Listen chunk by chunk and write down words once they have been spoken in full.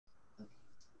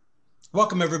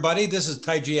Welcome, everybody. This is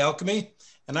Tai Chi Alchemy,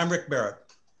 and I'm Rick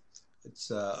Barrett. It's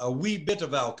a wee bit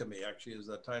of alchemy, actually, is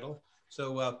the title.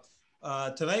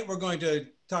 Tonight we're going to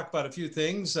talk about a few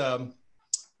things.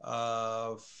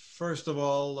 Uh, First of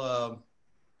all,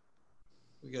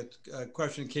 we got a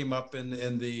question came up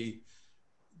in the,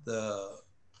 the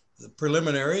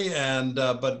preliminary, and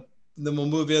but then we'll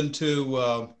move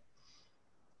into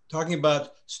talking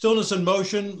about stillness and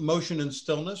motion, motion and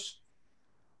stillness,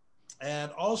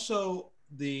 and also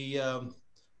the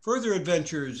further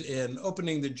adventures in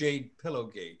opening the Jade Pillow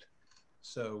Gate.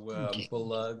 So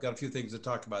we'll got a few things to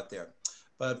talk about there.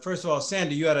 But first of all,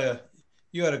 Sandy, you had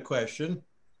a question.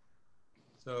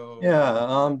 So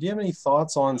Yeah. Do you have any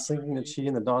thoughts on sinking the chi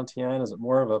in the dantian? Is it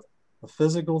more of a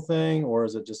physical thing, or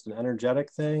is it just an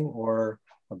energetic thing, or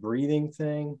a breathing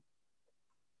thing?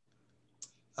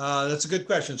 that's a good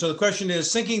question. So the question is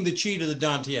sinking the chi to the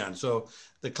dantian. So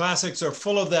the classics are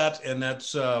full of that, and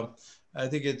that's I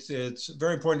think it's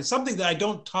very important. It's something that I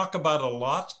don't talk about a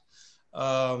lot.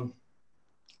 Um,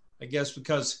 I guess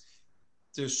because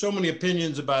there's so many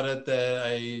opinions about it that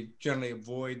I generally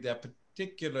avoid that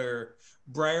particular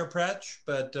briar patch.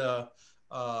 But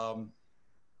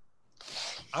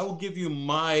I will give you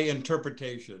my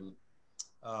interpretation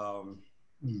um,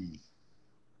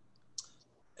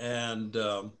 and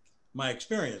my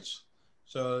experience.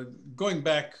 So going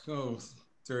back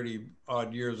 30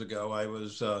 odd years ago, I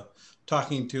was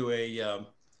talking to a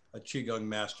qigong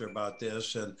master about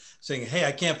this and saying, "Hey,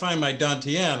 I can't find my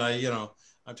dantian.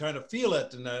 I'm trying to feel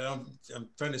it, and I'm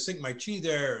trying to sink my chi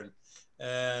there."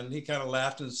 And he kind of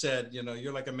laughed and said,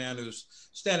 "You're like a man who's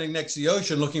standing next to the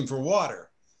ocean looking for water."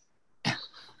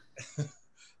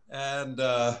 And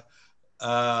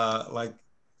like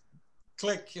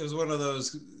click is one of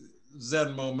those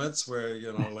Zen moments where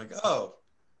like,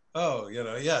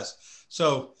 yes.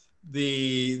 So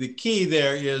the key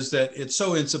there is that it's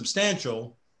so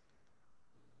insubstantial.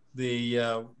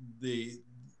 The the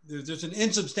there's an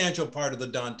insubstantial part of the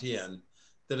dantian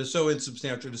that is so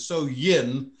insubstantial, it's so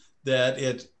yin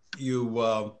that you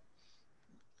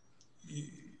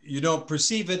don't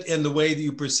perceive it in the way that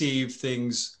you perceive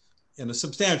things in a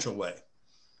substantial way.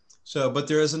 So, but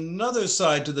there is another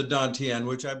side to the dantian,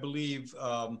 which I believe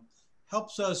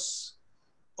helps us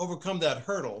overcome that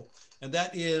hurdle, and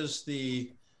that is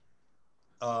the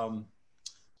um,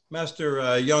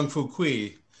 Master Yang Fu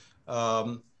Kui.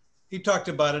 Um, he talked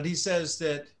about it. He says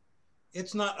that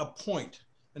it's not a point,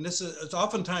 and this is it's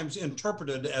oftentimes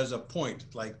interpreted as a point,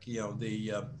 like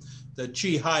the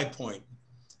Chi High point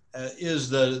is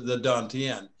the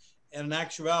dantian, and in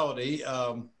actuality,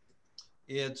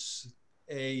 it's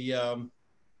a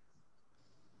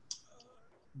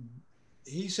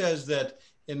he says that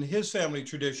in his family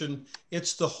tradition,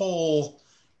 it's the whole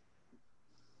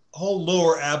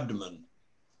lower abdomen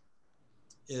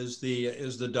is the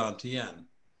dantian.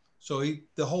 So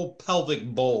the whole pelvic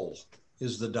bowl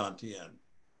is the dantian.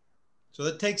 So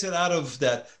that takes it out of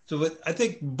that. So I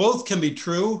think both can be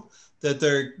true. That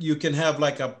there you can have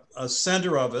like a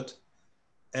center of it,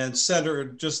 and center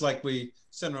just like we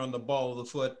center on the ball of the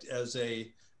foot as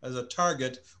a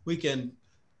target. We can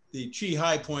the chi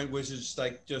high point, which is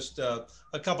like just a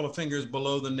couple of fingers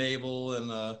below the navel and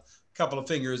a couple of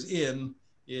fingers in,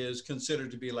 is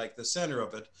considered to be like the center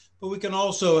of it. But we can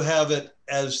also have it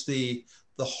as the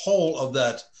whole of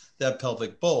that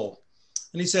pelvic bowl.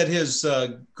 And he said his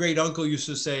great uncle used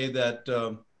to say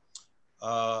that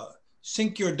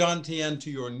sink your dantian to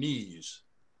your knees.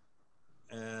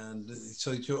 And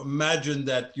so to imagine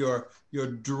that you're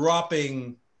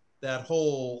dropping that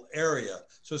whole area.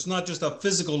 So it's not just a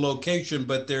physical location,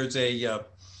 but there's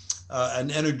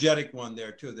an energetic one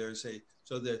there too.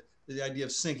 The idea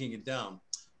of sinking it down.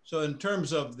 So in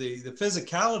terms of the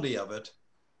physicality of it,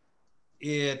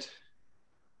 it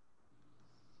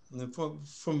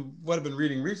from what I've been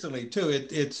reading recently too,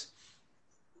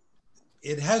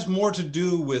 it has more to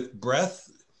do with breath,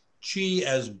 chi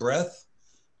as breath,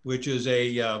 which is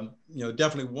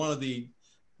definitely one of the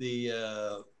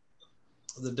uh,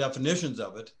 the definitions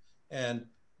of it, and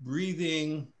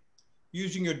breathing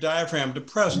using your diaphragm to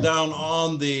press down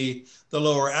on the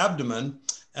lower abdomen,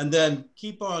 and then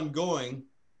keep on going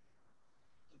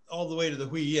all the way to the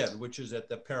hui yin, which is at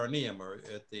the perineum or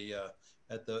at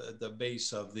the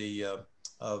base of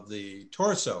the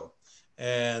torso.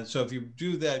 And so if you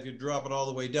do that, if you drop it all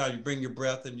the way down, you bring your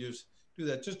breath and you do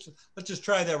that. Let's just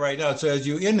try that right now. So as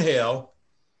you inhale,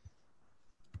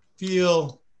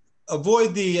 feel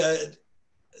avoid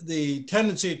the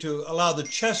tendency to allow the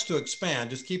chest to expand.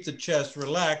 Just keep the chest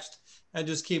relaxed and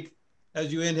just keep,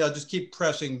 as you inhale, just keep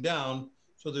pressing down.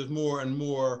 So there's more and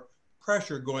more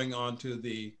pressure going onto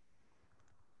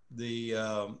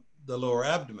the lower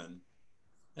abdomen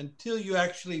until you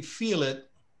actually feel it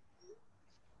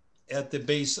at the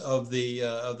base of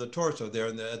the torso there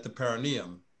at the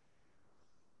perineum.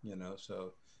 You know,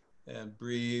 so, and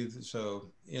breathe.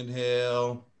 So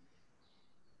inhale.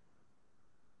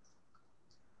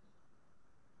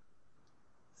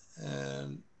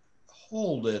 And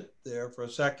hold it there for a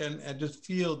second and just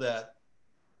feel that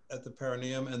at the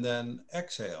perineum, and then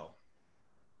exhale.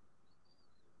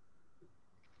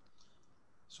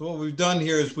 So what we've done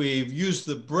here is we've used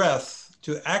the breath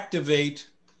to activate,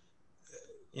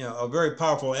 you know, a very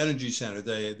powerful energy center.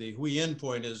 The Hui Yin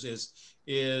point is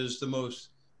the most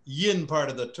yin part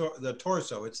of the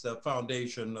torso. It's the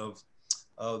foundation of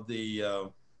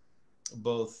the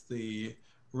both the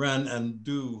Ren and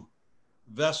Du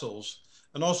vessels,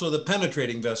 and also the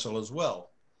penetrating vessel as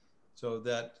well. So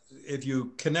that if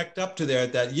you connect up to there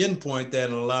at that yin point,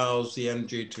 then it allows the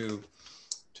energy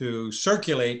to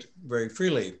circulate very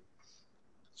freely.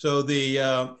 So the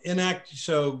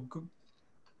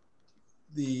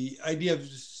idea of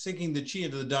sinking the chi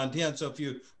into the dantian. So if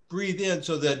you breathe in,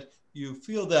 so that you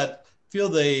feel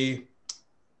the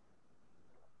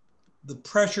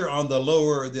pressure on the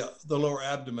lower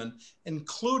abdomen,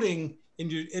 including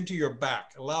into your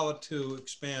back. Allow it to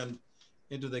expand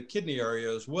into the kidney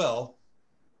area as well.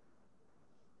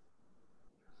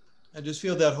 And just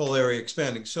feel that whole area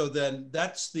expanding. So then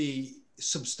that's the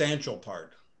substantial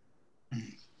part.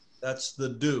 That's the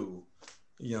do.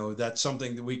 You know, that's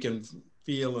something that we can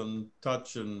feel and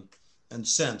touch and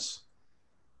sense.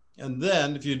 And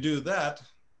then if you do that,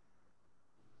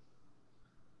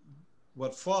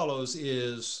 what follows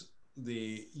is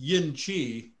the yin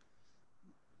chi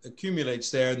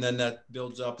accumulates there, and then that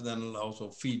builds up, and then it'll also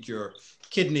feed your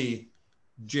kidney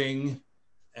jing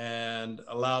and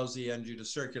allows the energy to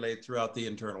circulate throughout the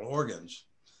internal organs.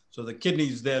 So the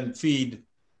kidneys then feed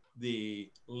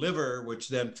the liver, which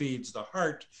then feeds the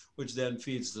heart, which then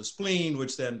feeds the spleen,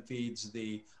 which then feeds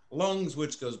the lungs,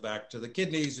 which goes back to the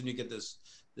kidneys, and you get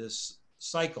this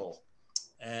cycle,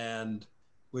 and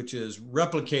which is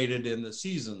replicated in the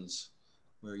seasons,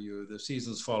 where the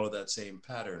seasons follow that same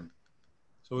pattern.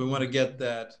 So we want to get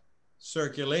that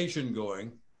circulation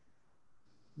going.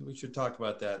 We should talk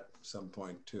about that at some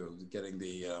point too, getting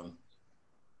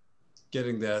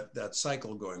that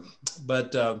cycle going.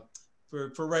 But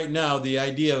for right now, the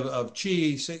idea of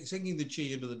chi, sinking the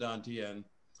chi into the dantian,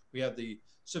 we have the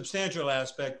substantial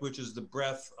aspect, which is the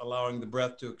breath, allowing the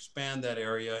breath to expand that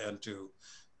area and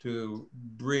to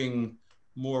bring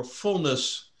more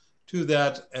fullness to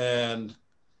that. And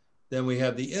then we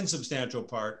have the insubstantial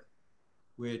part,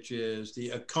 which is the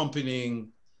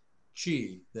accompanying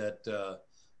chi that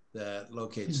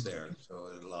locates there. So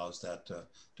it allows that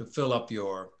to fill up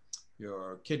your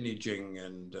kidney jing,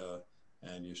 and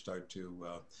you start to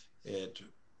it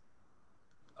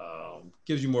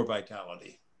gives you more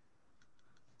vitality.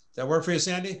 Does that work for you,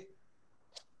 Sandy?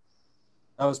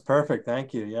 That was perfect.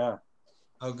 Thank you. Yeah.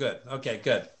 Oh, good. Okay,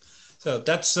 good. So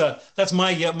that's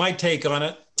my take on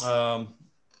it. But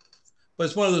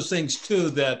it's one of those things too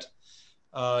that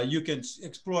you can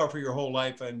explore for your whole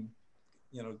life, and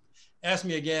you know, ask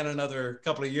me again another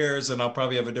couple of years, and I'll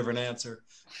probably have a different answer.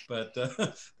 But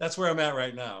that's where I'm at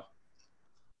right now.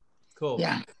 Cool.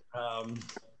 Yeah.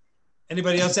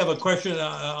 Anybody else have a question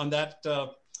on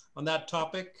that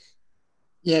topic?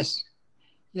 Yes.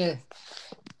 Yeah.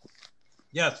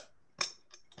 Yes.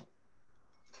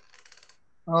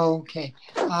 Okay.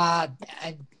 I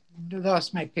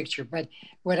lost my picture, but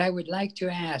what I would like to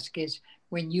ask is,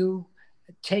 when you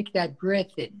take that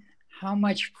breath in, how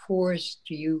much force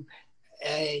do you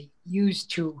use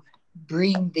to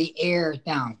bring the air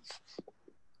down?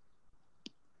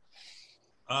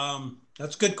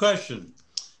 That's a good question.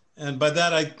 And by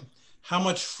that, how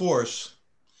much force?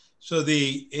 So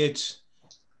it's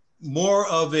more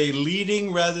of a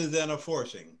leading rather than a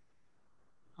forcing.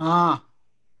 Ah.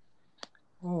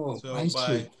 Oh, so I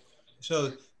see.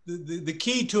 So the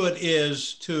key to it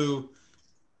is to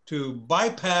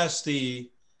bypass the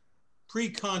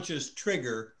preconscious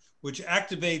trigger, which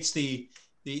activates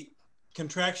the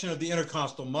contraction of the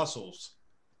intercostal muscles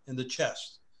in the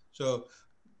chest. So,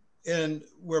 and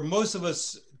where most of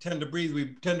us tend to breathe,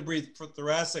 we tend to breathe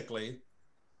thoracically.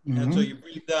 Mm-hmm. And so you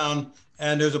breathe down,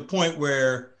 and there's a point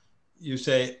where you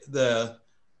say the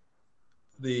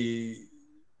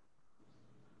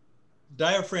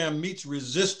diaphragm meets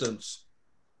resistance.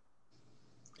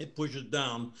 It pushes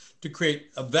down to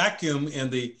create a vacuum in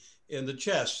the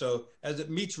chest. So as it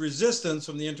meets resistance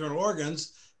from the internal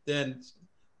organs, then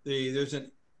there's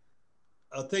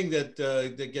a thing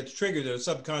that gets triggered, a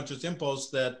subconscious impulse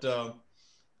that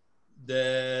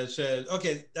that says,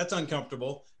 okay, that's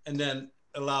uncomfortable, and then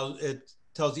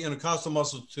tells the intercostal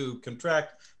muscles to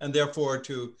contract and therefore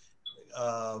to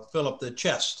fill up the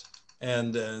chest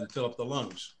and fill up the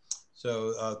lungs.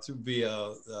 So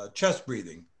via chest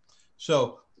breathing.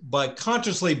 So by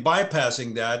consciously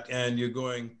bypassing that and you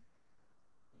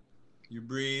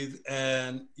breathe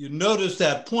and you notice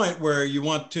that point where you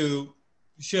want to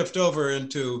shift over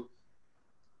into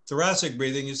thoracic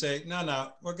breathing, you say,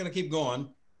 no, we're going to keep going.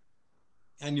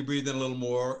 And you breathe in a little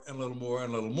more and a little more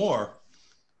and a little more.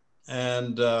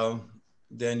 And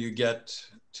then you get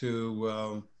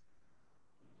to,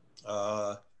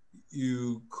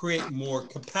 you create more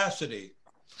capacity.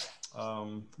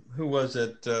 Who was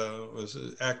it? Was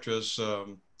an actress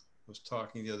was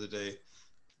talking the other day.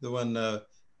 The one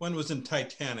was in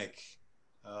Titanic.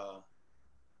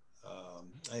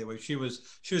 Anyway, she was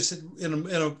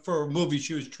for a movie.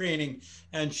 She was training,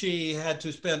 and she had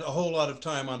to spend a whole lot of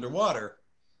time underwater.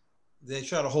 They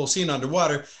shot a whole scene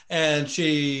underwater, and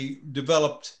she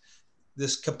developed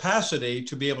this capacity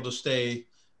to be able to stay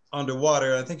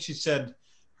underwater. I think she said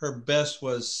her best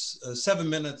was 7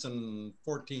 minutes and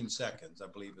 14 seconds, I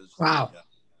believe is. Wow.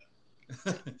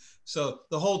 Yeah. So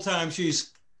the whole time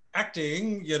she's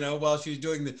acting, while she's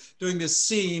doing this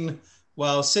scene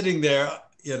while sitting there,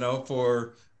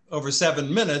 for over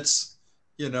 7 minutes,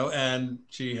 and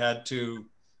she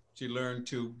learned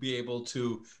to be able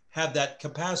to have that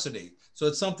capacity. So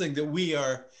it's something that we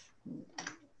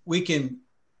can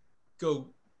go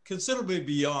considerably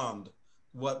beyond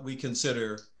what we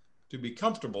consider to be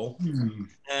comfortable. Mm-hmm.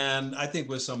 And I think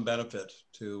with some benefit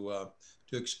to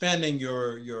expanding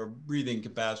your breathing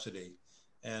capacity.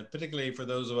 And particularly for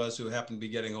those of us who happen to be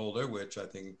getting older, which I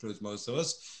think includes most of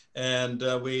us. And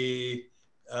if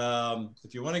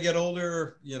you want to get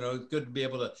older, it's good to be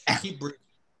able to keep breathing.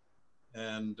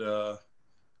 And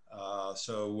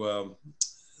so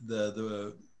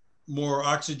the more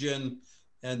oxygen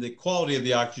and the quality of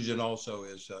the oxygen also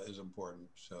is important.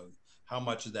 So how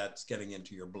much of that's getting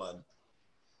into your blood.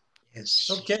 Yes.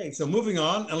 Okay, so moving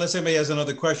on, unless anybody has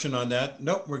another question on that.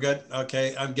 Nope, we're good.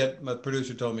 Okay, my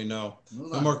producer told me no.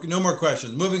 No more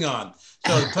questions. Moving on.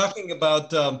 So talking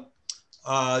about,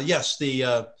 yes,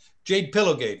 the Jade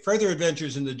Pillow Gate, further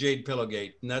adventures in the Jade Pillow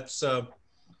Gate. And that's,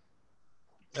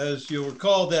 as you'll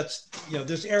recall, that's,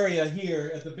 this area here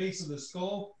at the base of the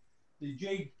skull. The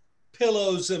jade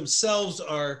pillows themselves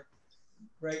are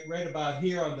right about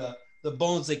here on the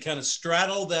bones. They kind of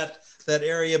straddle that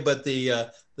area, but the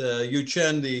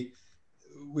Yuchen,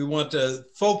 we want to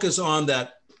focus on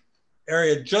that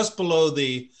area just below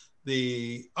the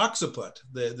occiput,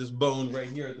 this bone right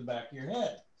here at the back of your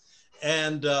head.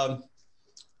 And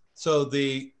so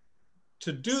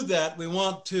to do that, we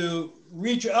want to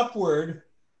reach upward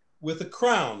with the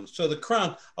crown. So the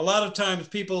crown, a lot of times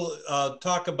people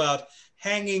talk about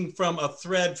hanging from a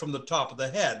thread from the top of the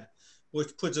head,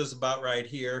 which puts us about right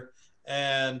here.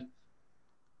 And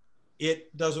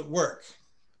it doesn't work.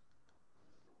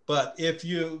 But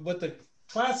what the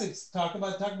classics talk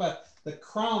about the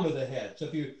crown of the head. So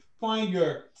if you find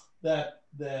that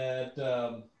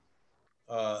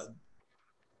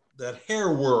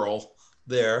hair whorl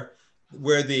there,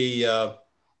 where the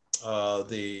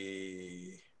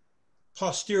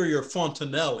posterior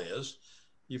fontanelle is,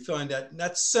 you find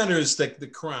that centers the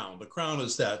crown. The crown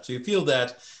is that. So you feel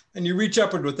that, and you reach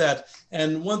upward with that.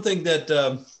 And one thing that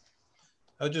I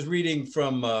was just reading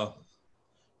from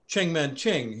Cheng Man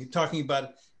Ching, talking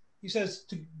about, he says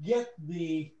to get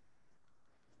the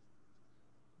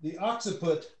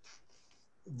occiput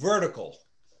vertical.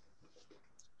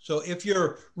 So if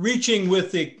you're reaching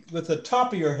with the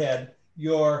top of your head,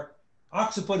 your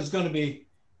occiput is going to be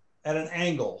at an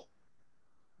angle.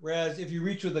 Whereas if you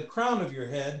reach with the crown of your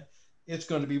head, it's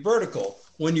going to be vertical.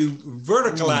 When you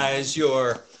verticalize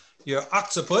your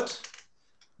occiput,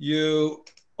 you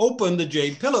open the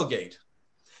Jade Pillow Gate.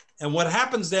 And what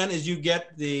happens then is you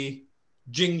get the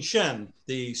Jing Shen,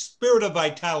 the spirit of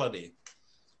vitality,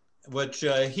 which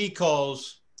he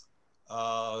calls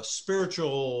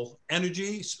spiritual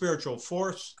energy, spiritual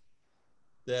force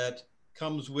that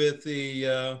comes with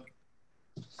the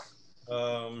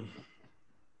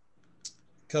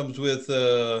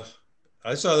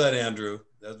I saw that, Andrew.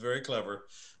 That's very clever.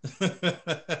 So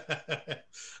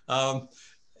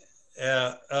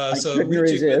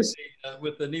reaching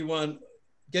with the knee one,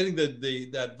 getting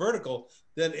that vertical,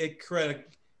 then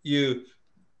you,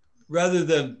 rather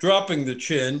than dropping the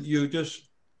chin, you just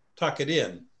tuck it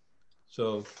in.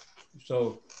 So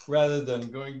rather than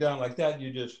going down like that,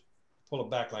 you just pull it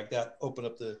back like that, open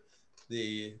up that.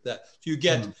 So you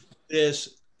get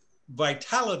this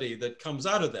vitality that comes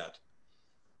out of that.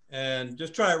 And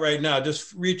just try it right now.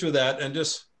 Just reach with that and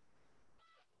just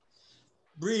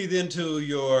breathe into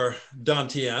your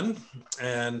dantian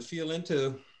and feel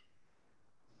into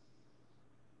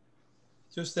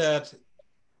just that,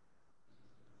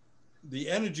 the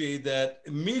energy that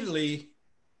immediately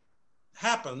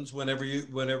happens whenever you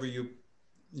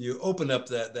open up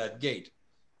that gate,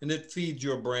 and it feeds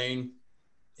your brain.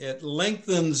 It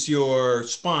lengthens your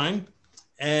spine,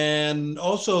 and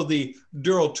also the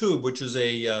dural tube, which is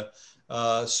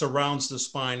surrounds the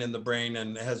spine and the brain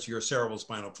and has your cerebral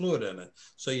spinal fluid in it.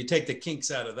 So you take the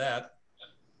kinks out of that,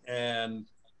 and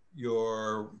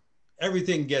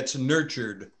everything gets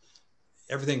nurtured.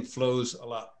 Everything flows a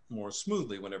lot more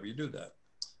smoothly whenever you do that.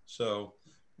 So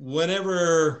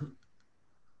whenever,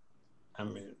 I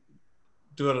mean,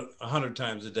 do it 100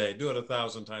 times a day, do it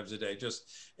 1,000 times a day. Just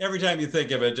every time you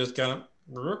think of it, just kind of,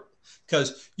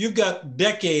 because you've got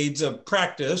decades of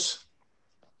practice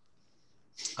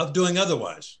of doing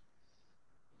otherwise.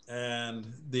 And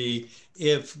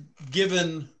if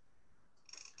given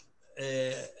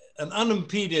an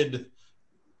unimpeded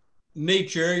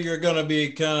nature, you're going to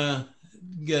be kind of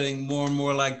getting more and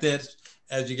more like this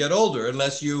as you get older,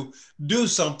 unless you do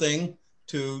something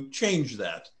to change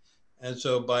that. And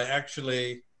so by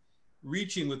actually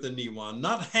reaching with the Niwan,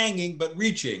 not hanging, but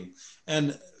reaching.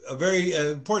 And a very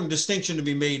important distinction to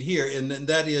be made here, and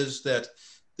that is that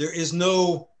there is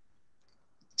no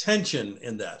tension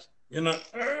in that. You're not,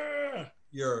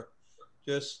 you're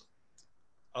just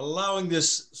allowing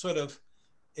this sort of,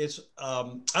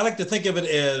 I like to think of it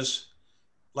as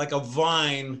like a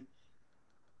vine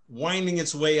winding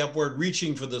its way upward,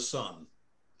 reaching for the sun.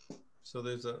 So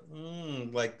there's a,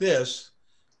 like this,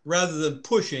 rather than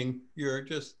pushing, you're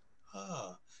just,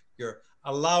 you're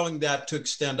allowing that to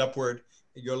extend upward.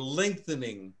 You're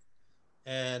lengthening,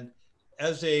 and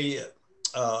as a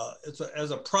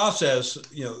process,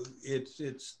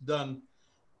 it's done.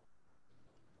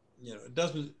 It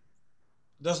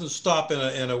doesn't stop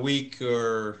in a week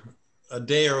or a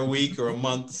day or a week or a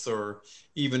month or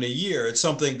even a year. It's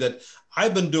something that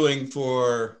I've been doing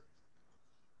for,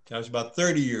 gosh, about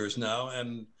 30 years now,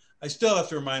 and I still have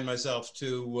to remind myself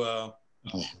to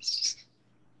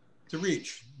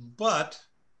reach. But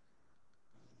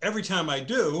every time I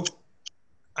do,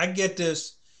 I get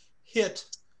this hit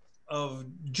of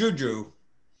juju.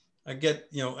 I get,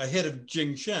 a hit of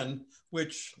Jing Shen,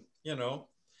 which,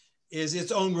 is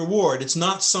its own reward. It's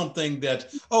not something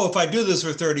that, if I do this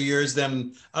for 30 years,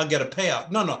 then I'll get a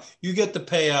payout. No, you get the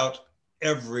payout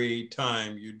every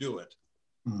time you do it.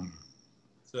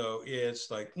 So it's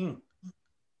like, and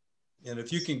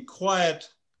if you can quiet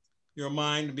your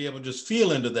mind and be able to just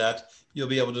feel into that, you'll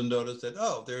be able to notice that,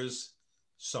 there's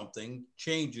something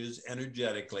changes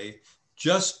energetically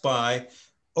just by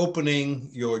opening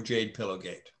your Jade Pillow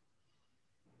Gate.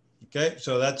 Okay,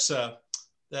 so that's the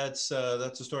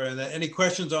story on that. Any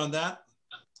questions on that?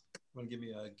 Want to give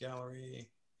me a gallery?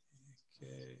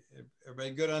 Okay,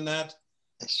 everybody good on that?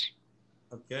 Yes.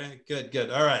 Okay, good.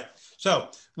 All right. So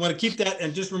you want to keep that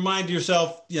and just remind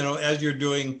yourself, as you're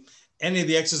doing any of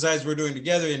the exercises we're doing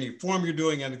together, any form you're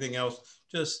doing, anything else,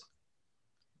 just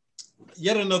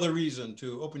yet another reason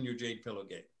to open your Jade Pillow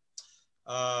Gate.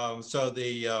 So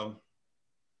the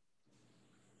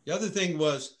other thing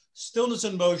was stillness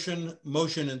and motion,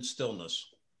 motion and stillness.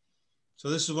 So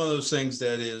this is one of those things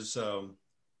that is,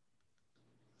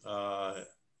 I've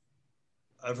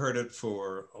heard it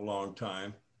for a long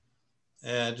time.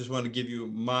 And I just want to give you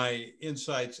my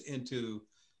insights into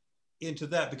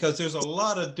that, because there's a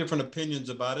lot of different opinions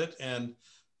about it. And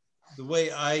the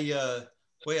way I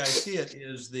see it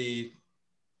is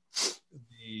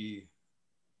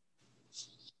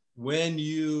when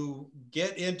you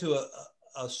get into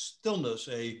a stillness,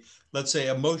 let's say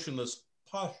a motionless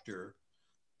posture,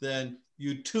 then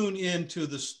you tune into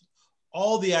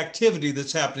all the activity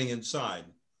that's happening inside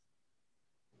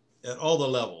at all the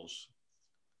levels.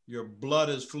 Your blood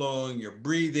is flowing, you're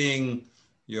breathing,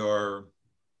 the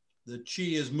chi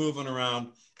is moving around.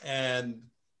 And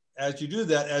as you do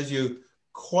that, as you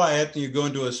quiet and you go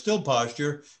into a still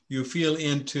posture, you feel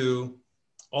into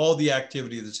all the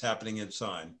activity that's happening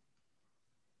inside.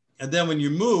 And then when you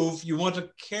move, you want to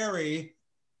carry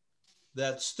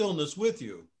that stillness with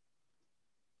you.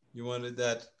 You wanted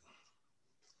that,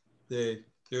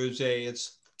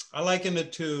 I liken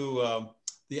it to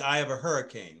the eye of a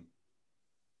hurricane.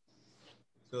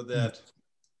 So that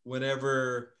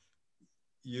whenever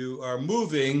you are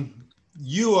moving,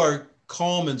 you are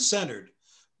calm and centered.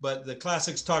 But the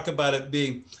classics talk about it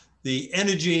being, the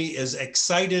energy is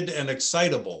excited and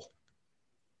excitable.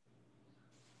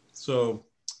 So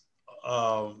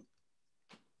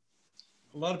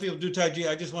a lot of people do Tai Chi.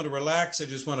 I just want to relax. I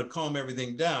just want to calm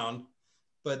everything down.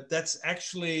 But that's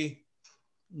actually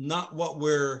not what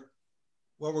we're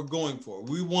going for.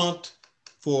 We want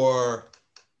for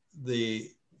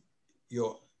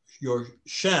your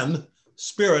Shen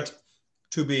spirit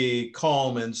to be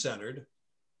calm and centered,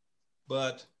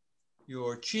 but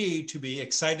your Chi to be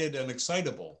excited and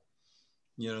excitable.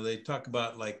 You know, they talk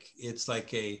about like it's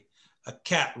like a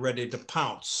cat ready to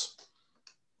pounce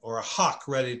or a hawk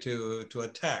ready to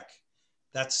attack.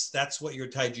 That's what your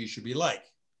Tai Chi should be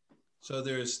like. So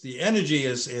there's the energy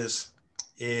is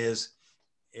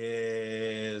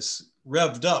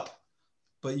revved up,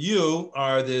 but you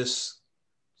are this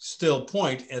still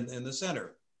point in the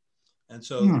center. And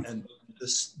so, and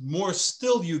the more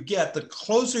still you get, the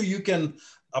closer you can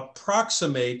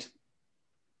approximate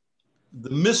the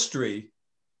mystery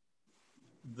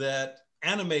that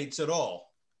animates it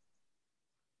all.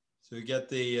 So you get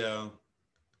the,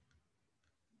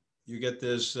 you get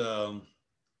this, you're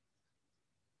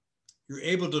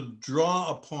able to draw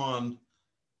upon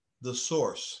the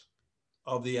source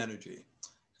of the energy.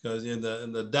 Because in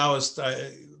the Taoist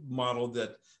model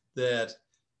that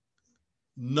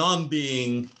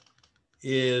non-being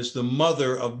is the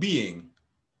mother of being.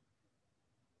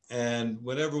 And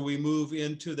whenever we move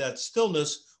into that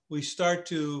stillness, we start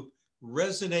to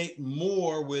resonate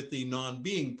more with the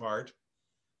non-being part,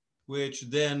 which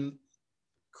then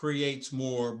creates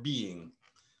more being,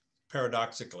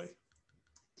 paradoxically.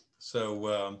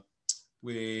 So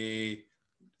we,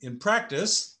 in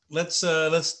practice, let's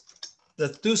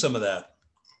do some of that.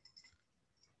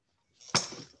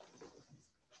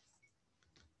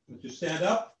 Would you stand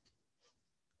up?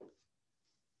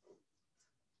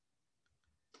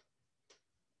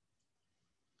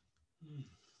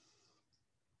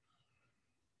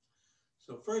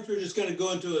 So first, we're just going to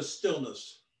go into a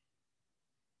stillness.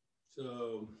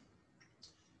 So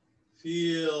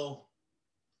feel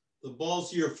the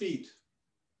balls of your feet.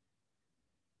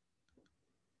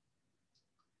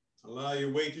 Allow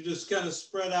your weight to just kind of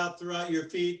spread out throughout your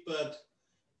feet, but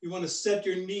you want to set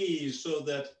your knees so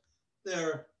that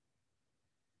they're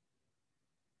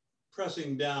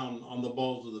pressing down on the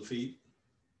balls of the feet.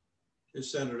 You're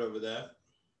centered over that.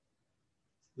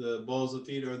 The balls of the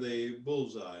feet are the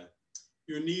bullseye.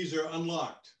 Your knees are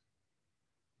unlocked.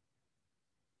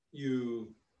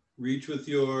 You reach with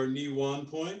your knee one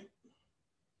point,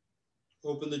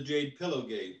 open the Jade Pillow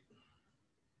Gate.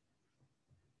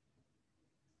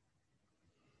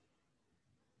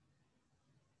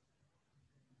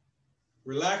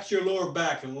 Relax your lower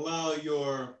back and allow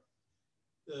your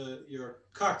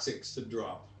coccyx to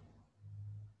drop.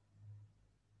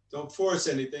 Don't force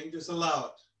anything, just allow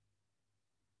it.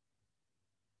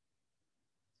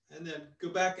 And then go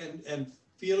back and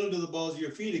feel into the balls of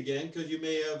your feet again, because you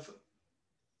may have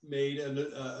made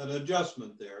an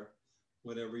adjustment there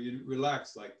whenever you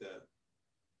relax like that.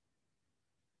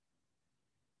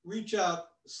 Reach out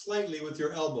slightly with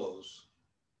your elbows,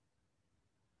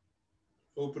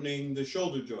 opening the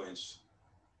shoulder joints.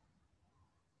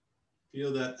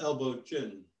 Feel that elbow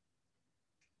chin.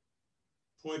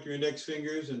 Point your index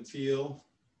fingers and feel.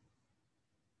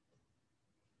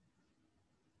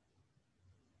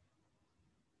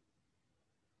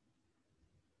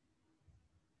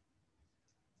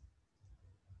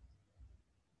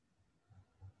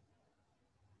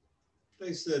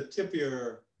 Place the tip of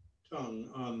your tongue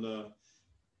on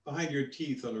behind your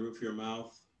teeth on the roof of your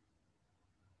mouth.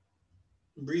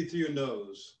 Breathe through your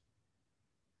nose.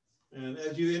 And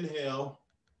as you inhale,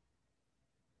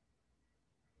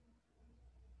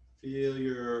 feel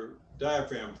your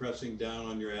diaphragm pressing down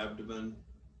on your abdomen,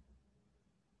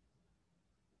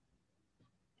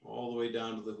 all the way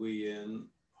down to the Wee in.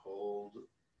 Hold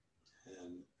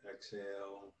and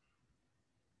exhale.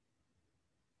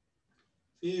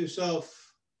 Feel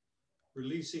yourself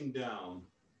releasing down.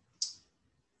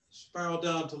 Spiral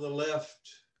down to the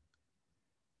left,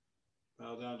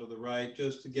 spiral down to the right,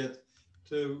 just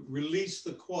to release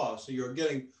the Kwa. So you're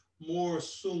getting more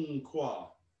Sung Kwa.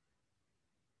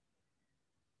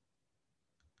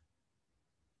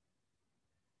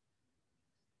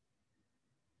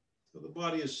 So the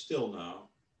body is still now.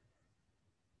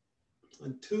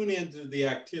 And tune into the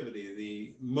activity,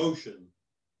 the motion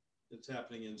that's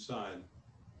happening inside.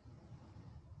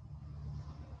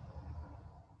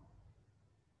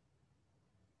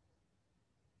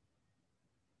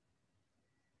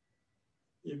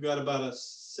 You've got about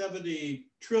 70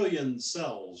 trillion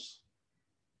cells,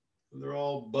 and they're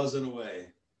all buzzing away.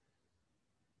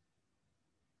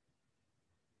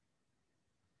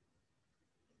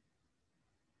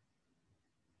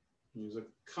 There's a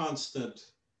constant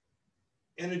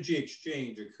energy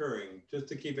exchange occurring just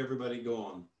to keep everybody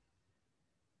going.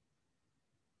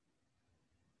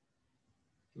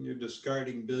 And you're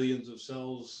discarding billions of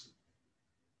cells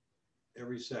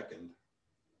every second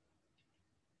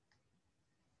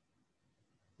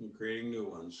and creating new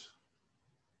ones.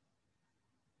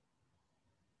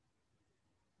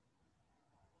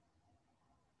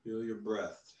 Feel your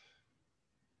breath.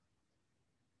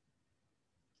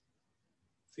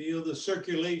 Feel the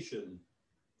circulation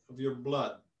of your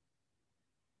blood.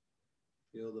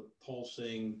 Feel the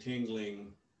pulsing, tingling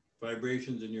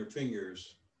vibrations in your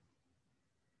fingers.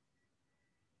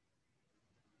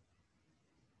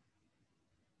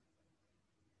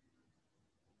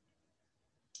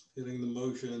 Feeling the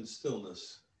motion and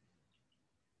stillness.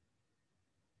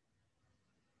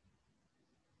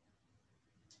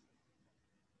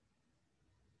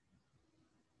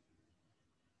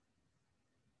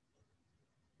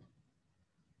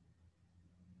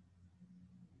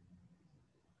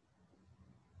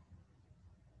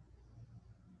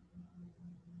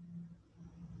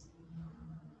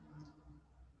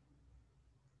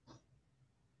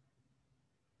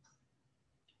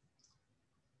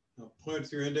 Now point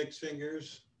with your index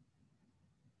fingers.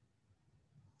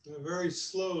 And very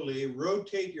slowly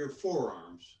rotate your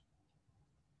forearms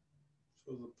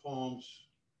so the palms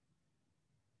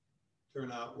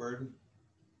turn outward.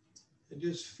 And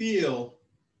just feel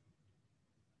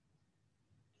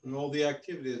all the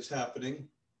activity that's happening,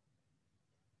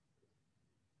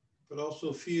 but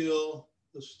also feel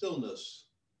the stillness.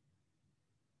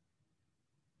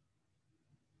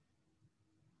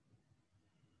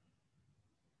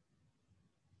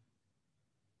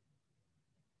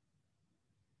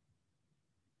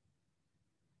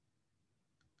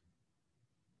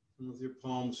 And with your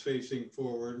palms facing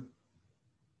forward,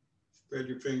 spread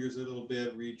your fingers a little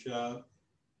bit, reach out.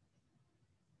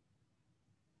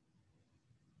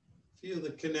 Feel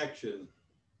the connection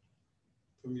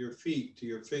from your feet to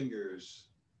your fingers,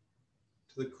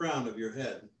 to the crown of your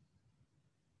head,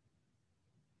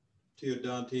 to your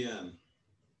dantian.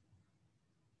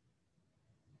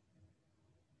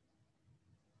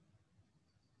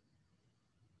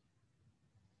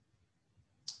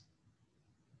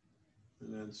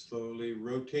 And then slowly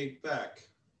rotate back.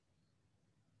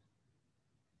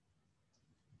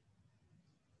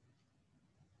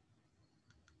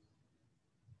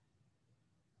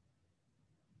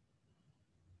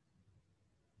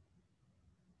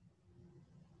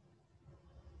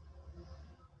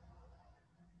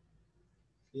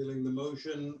 Feeling the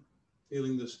motion,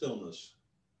 feeling the stillness.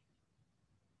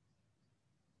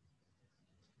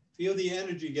 Feel the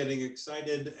energy getting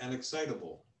excited and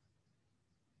excitable.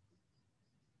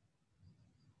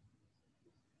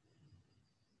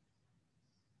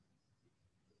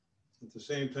 At the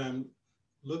same time,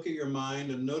 look at your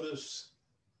mind and notice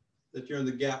that you're in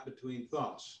the gap between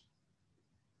thoughts.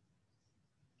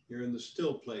 You're in the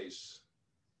still place.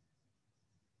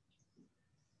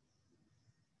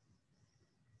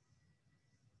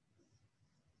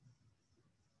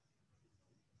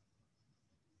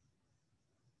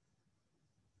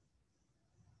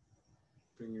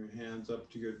 Bring your hands up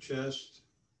to your chest.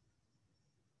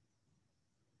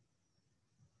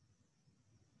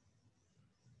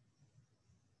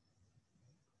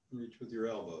 Reach with your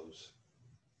elbows.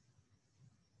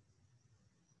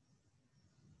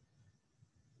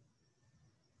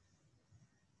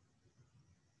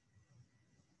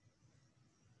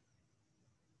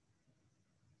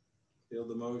 Feel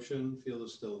the motion, feel the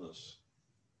stillness.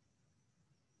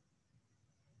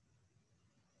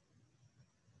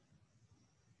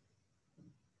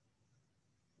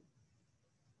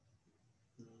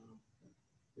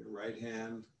 Your right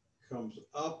hand comes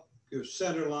up your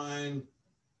center line.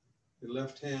 Your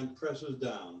left hand presses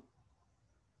down.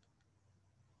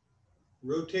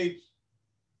 Rotate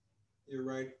your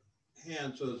right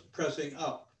hand so it's pressing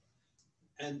up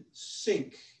and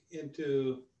sink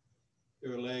into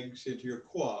your legs, into your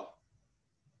quad.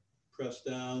 Press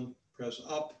down, press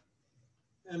up,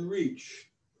 and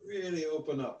reach. Really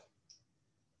open up.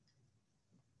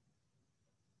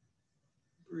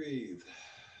 Breathe.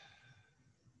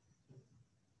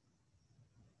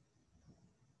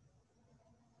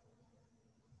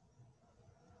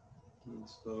 And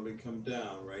slowly come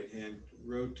down. Right hand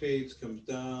rotates, comes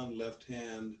down, left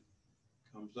hand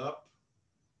comes up.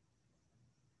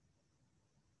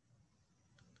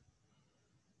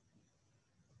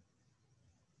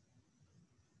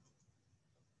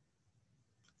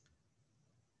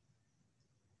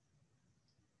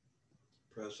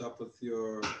 Press up with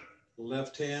your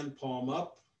left hand, palm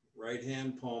up, right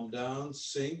hand, palm down,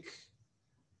 sink.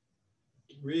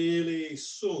 really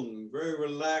sung, very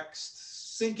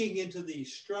relaxed, sinking into the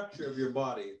structure of your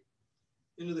body,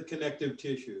 into the connective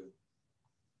tissue.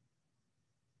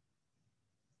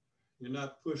 You're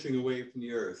not pushing away from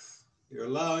the earth. You're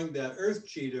allowing that earth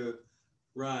chi to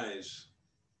rise,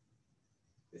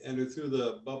 enter through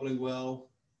the bubbling well,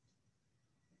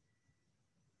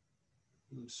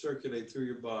 and circulate through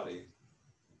your body.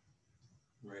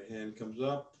 Right hand comes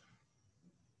up,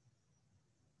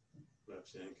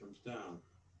 left hand comes down.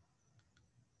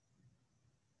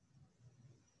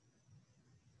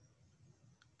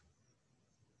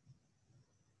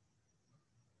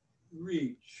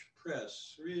 Reach,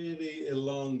 press, really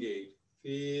elongate.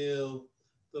 Feel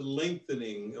the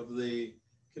lengthening of the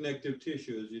connective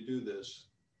tissue as you do this.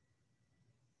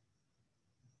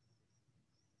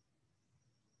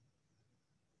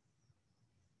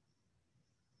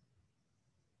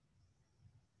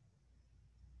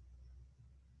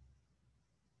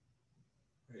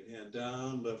 Right hand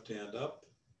down, left hand up.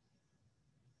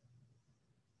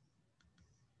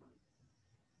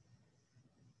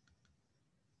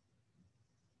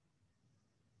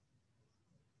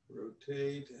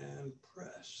 Rotate and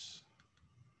press.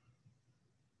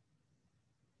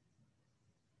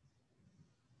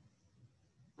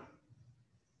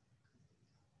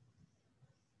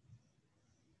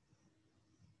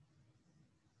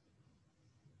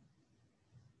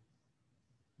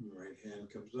 Right hand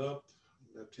comes up,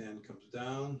 left hand comes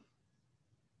down.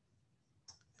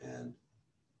 And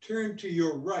turn to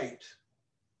your right.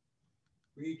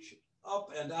 Reach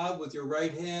up and out with your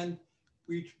right hand.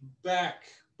 Reach back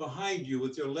behind you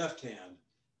with your left hand.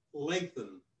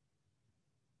 Lengthen.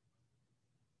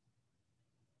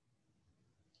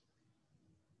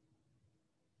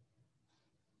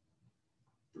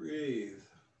 Breathe.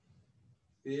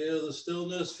 Feel the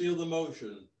stillness, feel the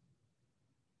motion.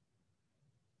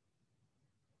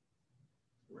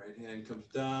 Right hand comes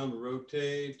down,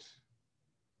 rotate.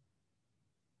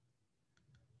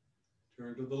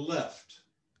 Turn to the left.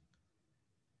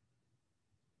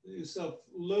 Yourself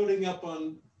loading up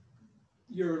on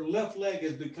your left leg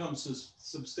has become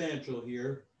substantial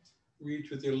here. Reach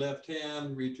with your left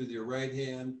hand, reach with your right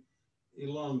hand,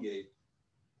 elongate.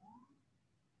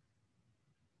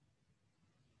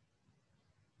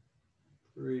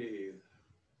 Breathe.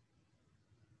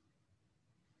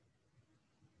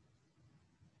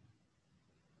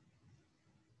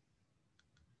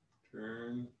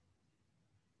 Turn.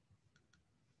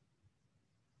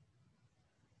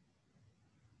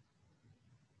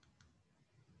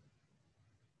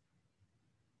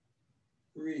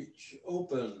 Reach,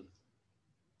 open.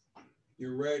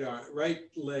 Your right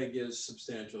leg is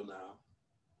substantial now.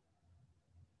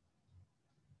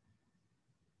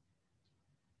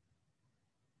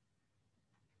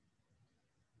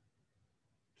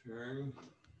 Turn.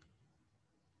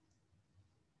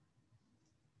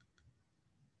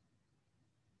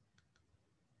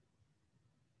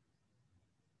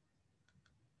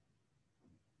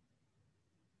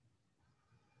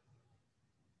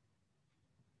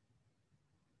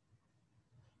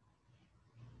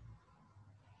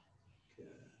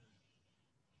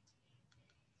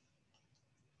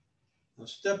 Now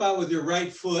step out with your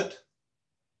right foot.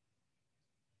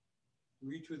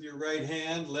 Reach with your right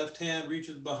hand, left hand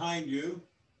reaches behind you.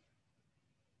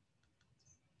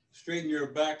 Straighten your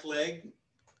back leg.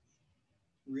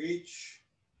 Reach.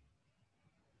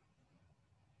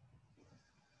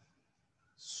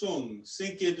 Sung.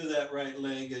 Sink into that right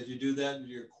leg as you do that into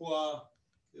your qua.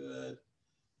 Good.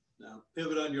 Now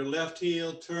pivot on your left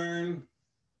heel, turn.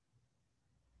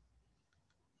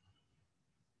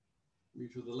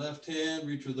 Reach with the left hand,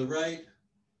 reach with the right.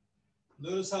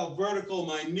 Notice how vertical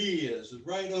my knee is. It's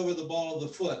right over the ball of the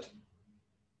foot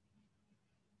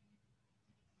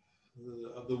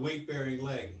of the weight-bearing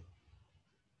leg.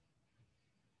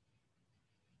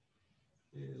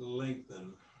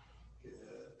 Lengthen. Good.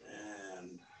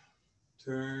 And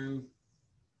turn.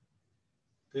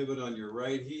 Pivot on your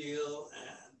right heel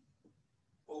and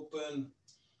open.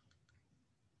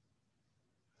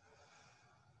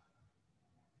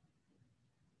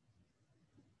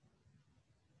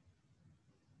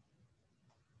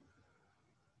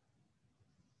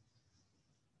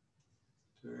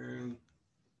 Turn.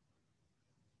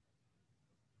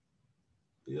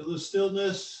 Feel the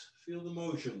stillness, feel the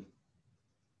motion.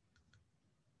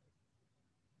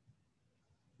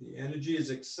 The energy is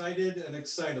excited and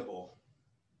excitable.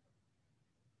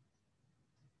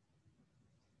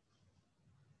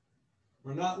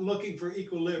 We're not looking for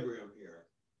equilibrium here.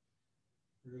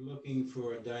 We're looking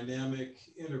for a dynamic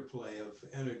interplay of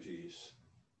energies.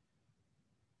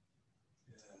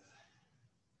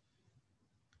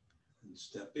 And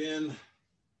step in,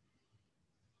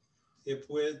 hip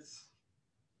width.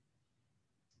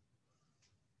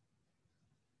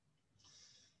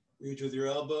 Reach with your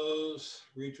elbows,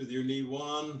 reach with your knee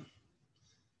one.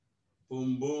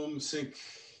 Boom, boom, sink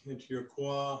into your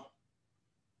quad.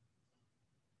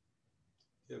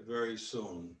 Get very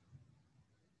soon.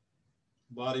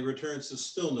 Body returns to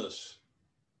stillness.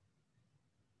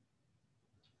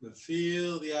 But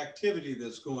feel the activity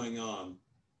that's going on.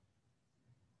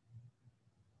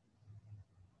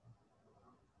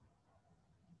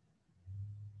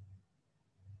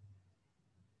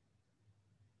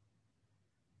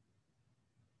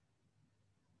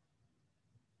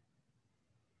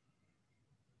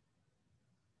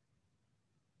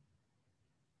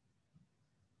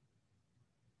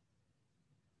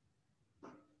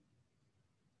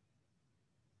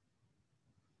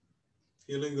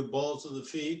 Feeling the balls of the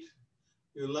feet.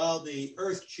 You allow the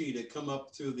earth chi to come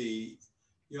up through the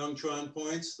yang chuan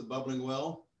points, the bubbling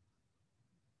well.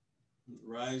 It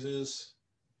rises.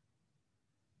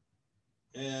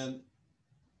 And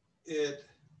it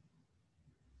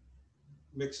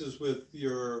mixes with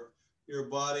your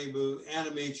body,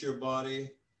 animates your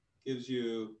body, gives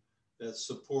you that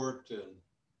support and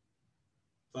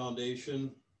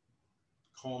foundation,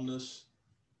 calmness.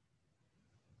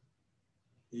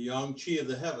 The yang chi of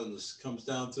the heavens comes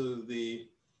down to the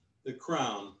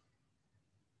crown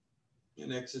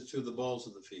and exits through the balls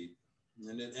of the feet.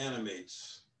 And it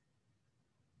animates,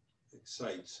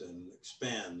 excites, and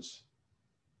expands.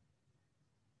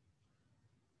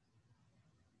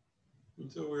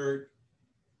 And so we're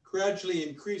gradually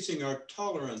increasing our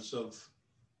tolerance of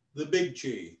the big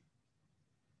chi.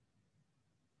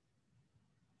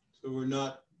 So we're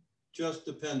not just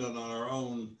dependent on our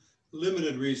own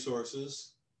limited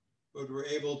resources, but we're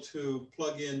able to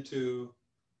plug into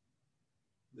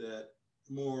that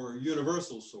more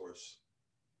universal source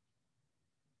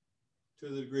to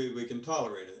the degree we can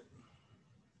tolerate it.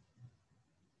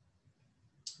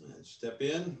 And step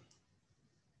in.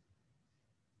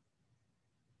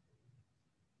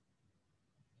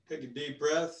 Take a deep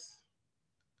breath.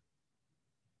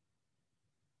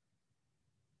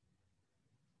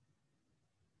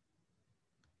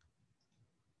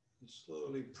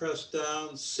 Slowly press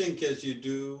down, sink as you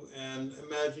do, and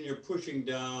imagine you're pushing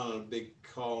down a big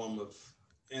column of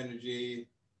energy,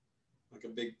 like a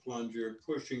big plunger,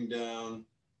 pushing down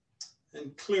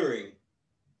and clearing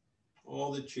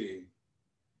all the chi,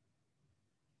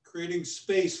 creating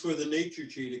space for the nature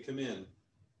chi to come in.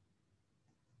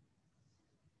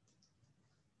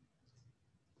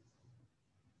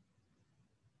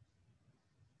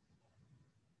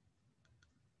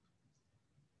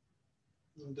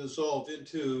 And dissolve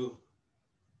into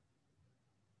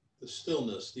the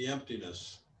stillness, the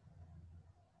emptiness.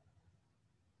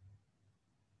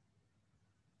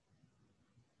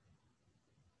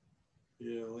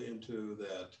 Feel into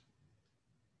that.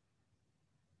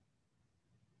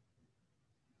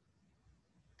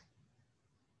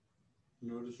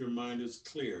 Notice your mind is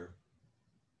clear.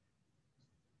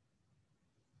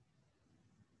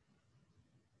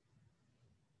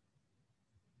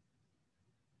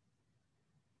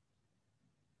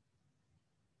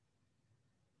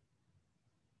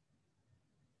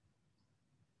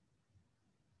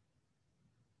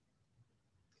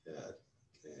 Good.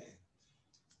 Okay.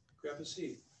 Grab a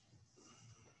seat.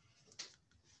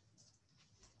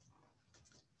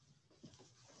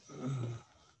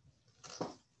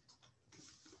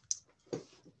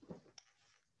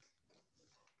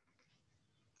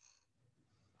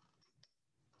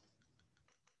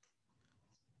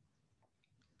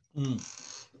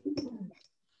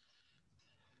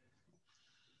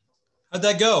 How'd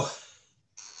that go?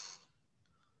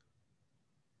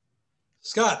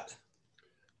 Scott?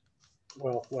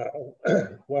 Well,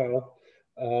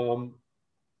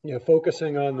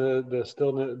 focusing on the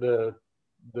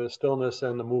stillness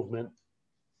and the movement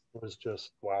was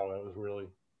just, wow, that was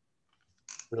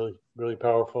really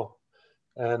powerful.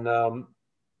 And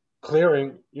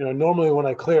clearing, normally when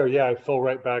I clear, I fill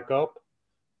right back up.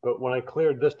 But when I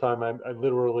cleared this time, I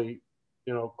literally,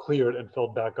 cleared and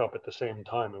filled back up at the same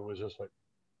time. It was just like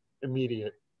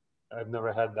immediate. I've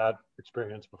never had that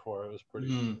experience before. It was pretty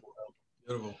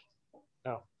beautiful.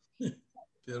 Yeah.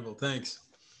 Beautiful. Thanks.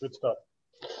 Good stuff.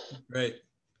 Great.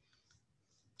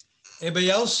 Anybody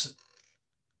else?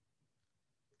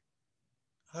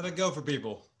 How'd it go for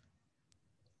people?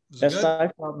 Best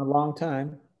I've felt in a long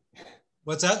time.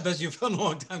 What's that? Best you've felt in a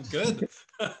long time. Good.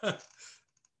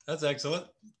 That's excellent.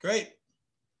 Great.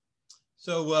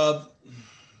 So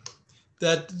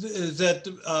that is that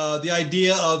the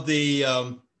idea of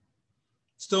the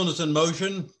stillness and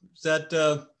motion.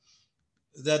 Does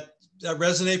that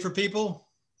resonate for people?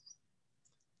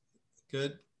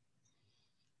 Good.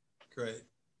 Great.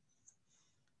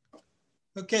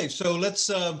 Okay, so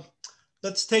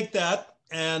let's take that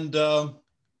and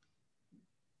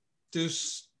do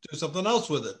something else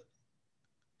with it.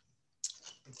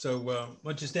 So why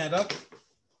don't you stand up?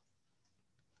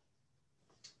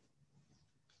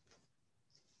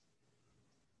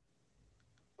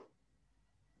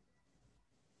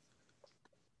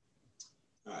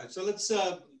 All right, so let's,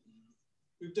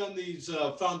 we've done these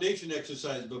foundation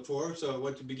exercises before. So I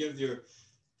want you to begin with your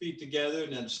feet together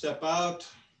and then step out.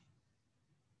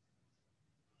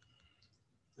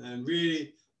 And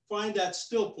really find that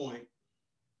still point.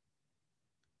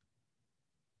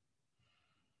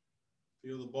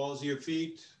 Feel the balls of your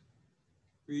feet.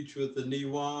 Reach with the knee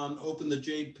one. Open the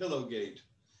Jade Pillow Gate.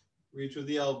 Reach with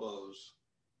the elbows,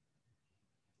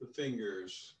 the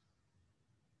fingers.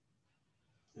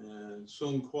 And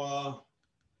Sung Kwa.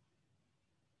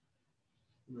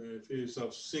 Feel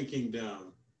yourself sinking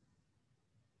down.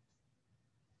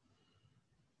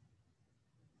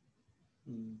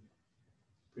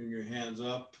 Bring your hands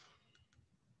up.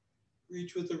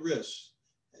 Reach with the wrists.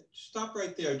 Stop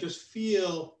right there. Just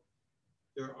feel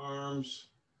your arms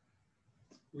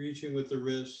reaching with the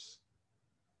wrists.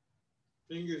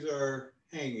 Fingers are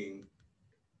hanging.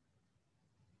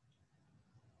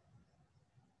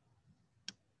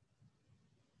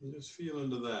 And just feel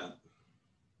into that.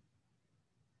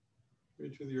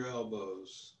 Reach with your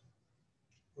elbows,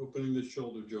 opening the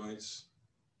shoulder joints.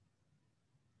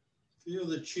 Feel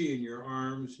the chi in your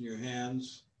arms and your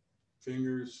hands,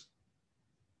 fingers.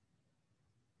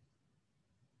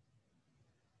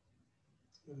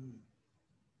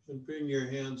 And bring your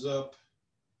hands up.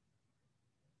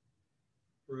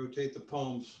 Rotate the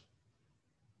palms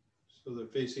so they're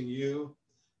facing you.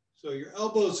 So your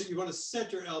elbows, you want to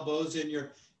set your elbows and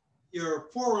your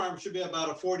forearm should be about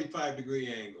a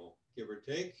 45-degree angle, give or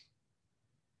take.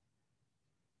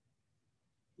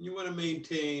 You want to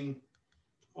maintain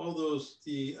all those,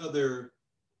 the other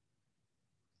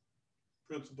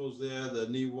principles there, the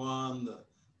knee one,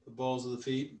 the balls of the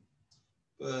feet.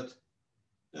 But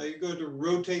now you're going to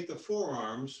rotate the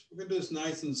forearms. We're going to do this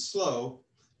nice and slow,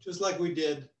 just like we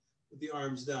did with the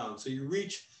arms down. So you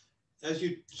reach, as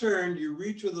you turn, you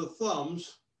reach with the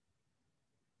thumbs,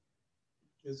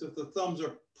 as if the thumbs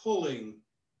are pulling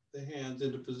the hands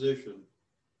into position.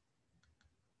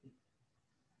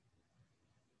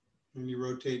 And you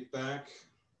rotate back,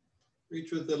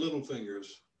 reach with the little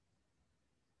fingers.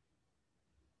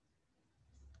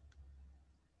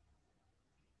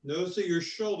 Notice that your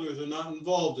shoulders are not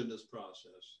involved in this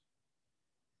process.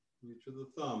 Reach with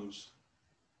the thumbs.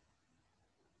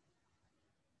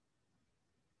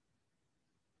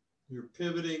 You're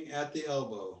pivoting at the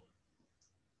elbow.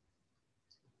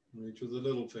 Reach with the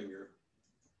little finger.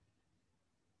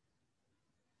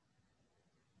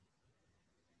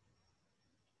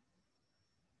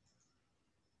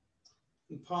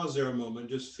 And pause there a moment,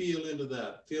 just feel into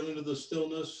that. Feel into the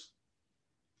stillness,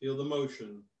 feel the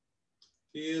motion.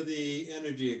 Feel the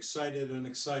energy, excited and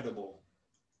excitable.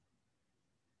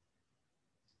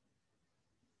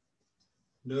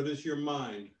 Notice your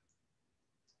mind,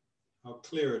 how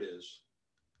clear it is,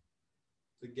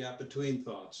 the gap between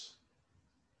thoughts.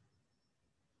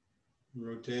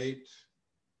 Rotate,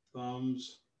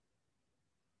 thumbs.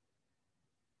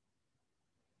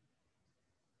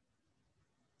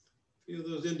 Feel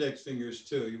those index fingers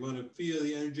too. You want to feel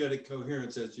the energetic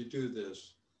coherence as you do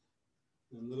this.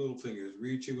 And the little fingers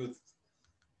reaching with,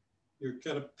 you're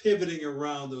kind of pivoting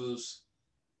around those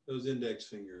index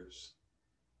fingers.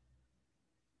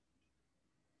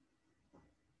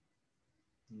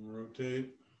 And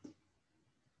rotate.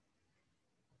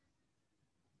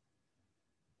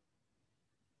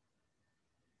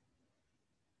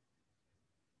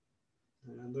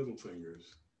 And little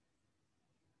fingers.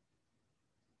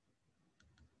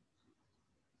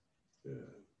 Good.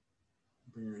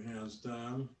 Bring your hands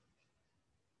down.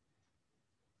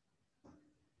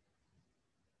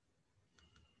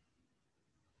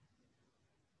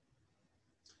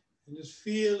 And just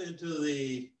feel into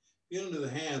the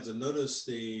hands and notice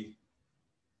the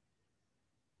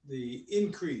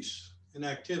increase in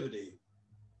activity.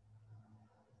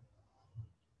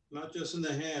 Not just in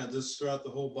the hands, this is throughout the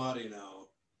whole body now.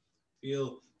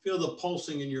 Feel the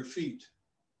pulsing in your feet.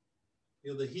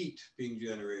 Feel the heat being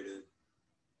generated.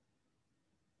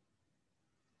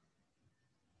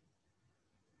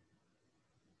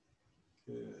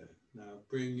 Good. Now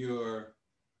bring your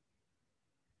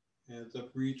hands up,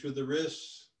 reach with the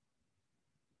wrists.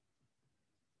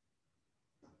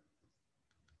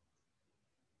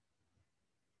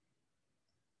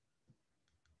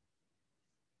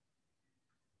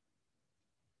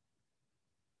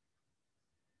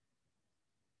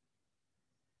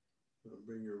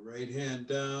 bring your right hand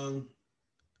down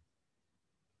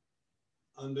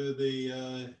under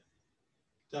the,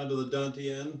 down to the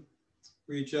dantian.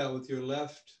 Reach out with your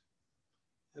left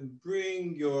and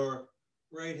bring your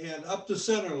right hand up to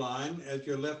center line as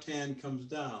your left hand comes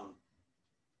down.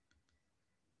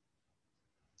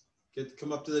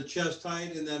 Come up to the chest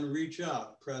height and then reach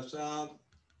out, press out,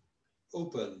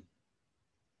 open.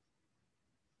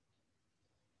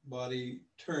 Body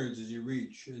turns as you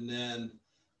reach, and then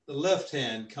the left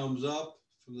hand comes up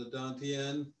from the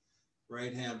dantian,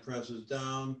 right hand presses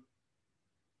down,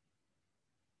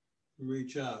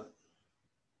 reach out.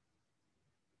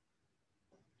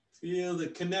 Feel the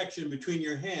connection between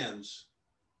your hands.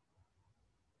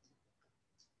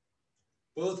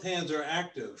 Both hands are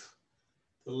active.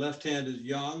 The left hand is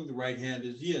yang, the right hand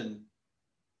is yin.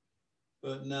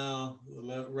 But now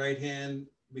the right hand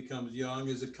becomes yang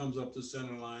as it comes up the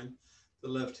center line. The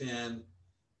left hand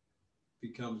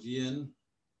becomes yin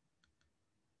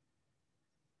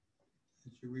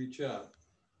as you reach out.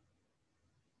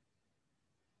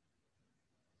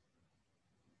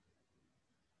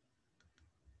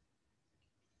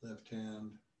 Left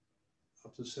hand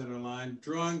up the center line,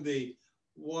 drawing the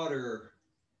water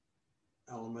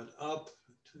element up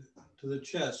to the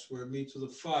chest where it meets with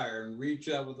the fire, and reach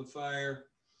out with the fire,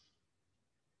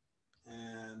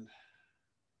 and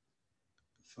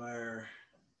the fire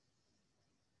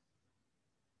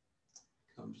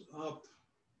comes up.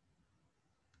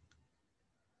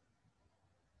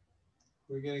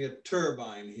 We're getting a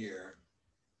turbine here.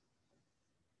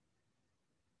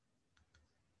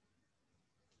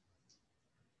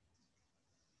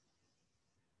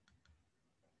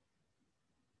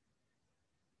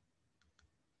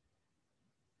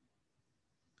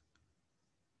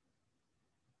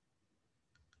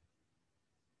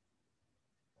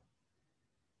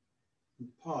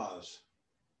 Pause.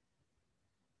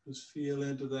 Just feel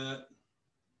into that.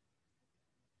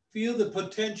 Feel the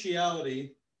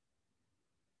potentiality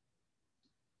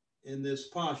in this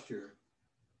posture.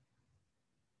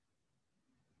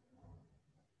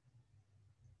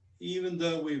 Even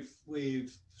though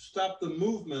we've stopped the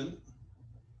movement,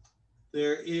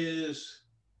 there is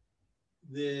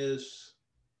this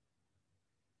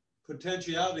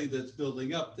potentiality that's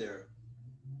building up there.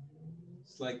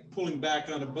 It's like pulling back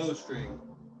on a bowstring.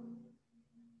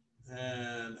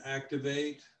 And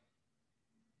activate.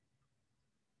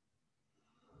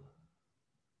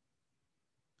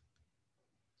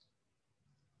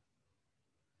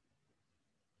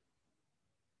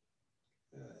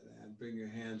 Good. And bring your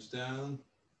hands down.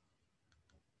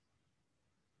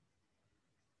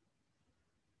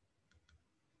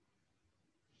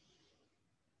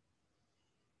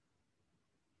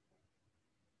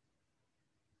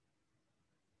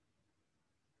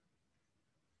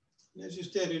 And as you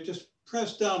stand here, just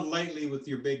press down lightly with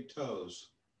your big toes.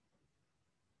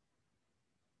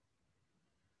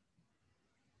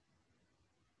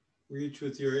 Reach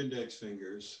with your index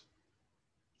fingers.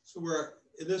 So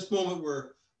in this moment,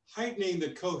 we're heightening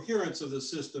the coherence of the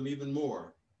system even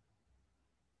more.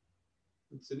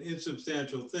 It's an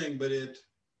insubstantial thing, but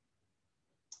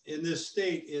in this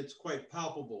state, it's quite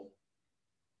palpable.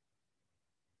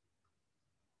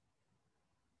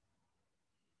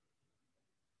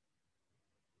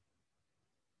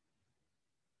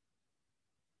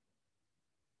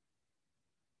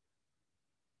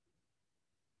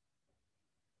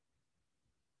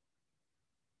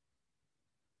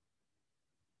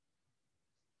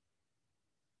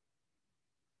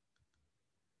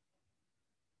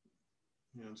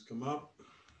 Hands come up,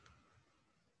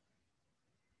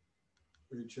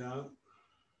 reach out.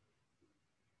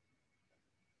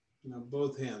 Now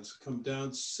both hands come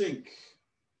down, sink.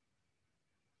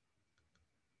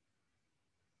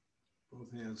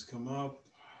 Both hands come up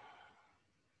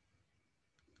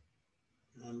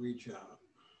and reach out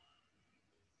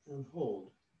and hold.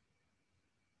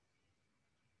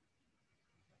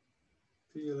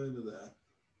 Feel into that.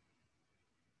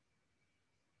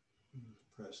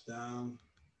 Press down.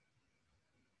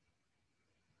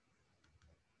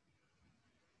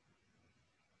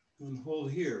 And hold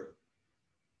here.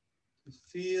 Just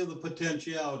feel the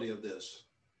potentiality of this.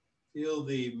 Feel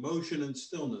the motion and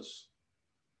stillness.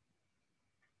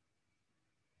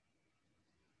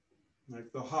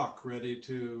 Like the hawk ready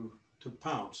to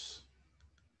pounce,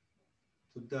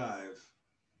 to dive,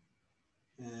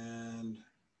 and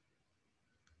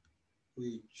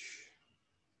reach.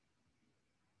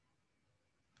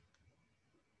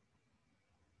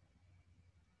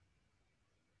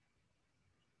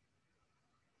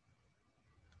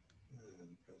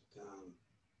 And press down.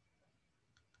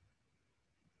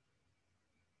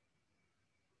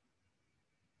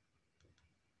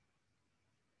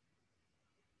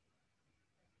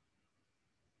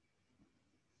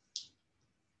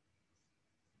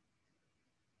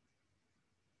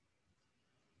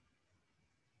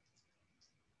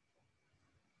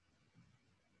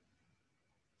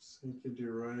 Sink into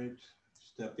your right.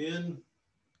 Step in.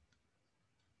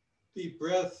 Deep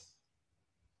breath.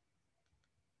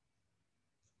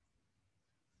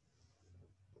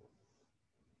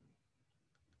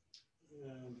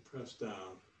 And press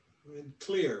down. And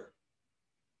clear.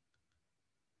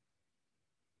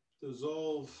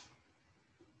 Dissolve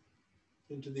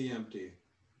into the empty.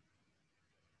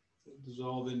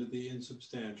 Dissolve into the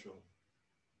insubstantial.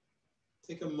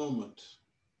 Take a moment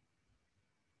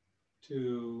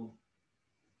to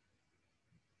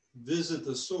visit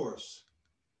the source.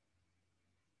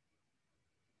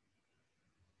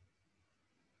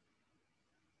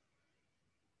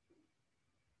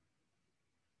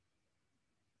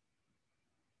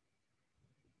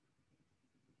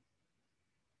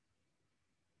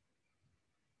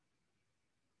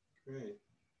 Great.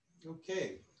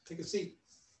 Okay, take a seat.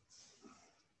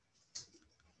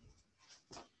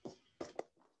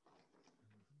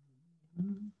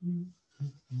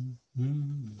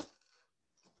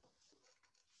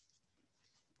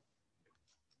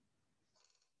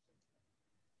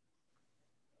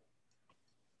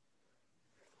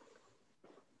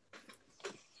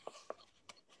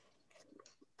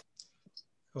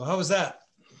 Well, how was that?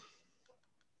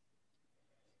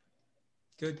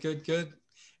 Good, good, good.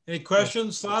 Any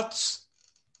questions, thoughts?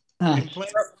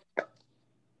 Complaints?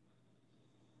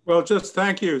 Well, just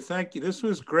thank you. Thank you. This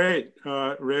was great,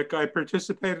 Rick. I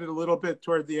participated a little bit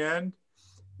toward the end,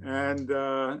 and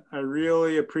I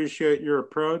really appreciate your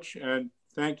approach, and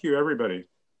thank you, everybody.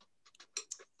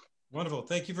 Wonderful.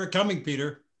 Thank you for coming,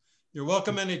 Peter. You're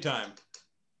welcome anytime.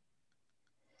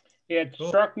 It Cool.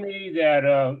 struck me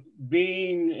that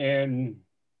being and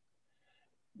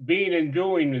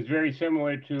doing is very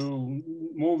similar to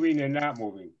moving and not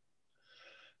moving.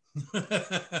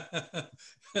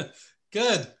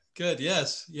 Good, good.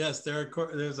 Yes, yes.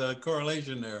 There's a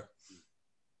correlation there.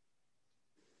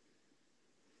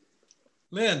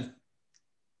 Lynn.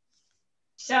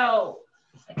 So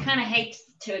I kind of hate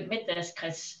to admit this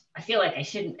because I feel like I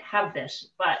shouldn't have this,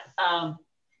 but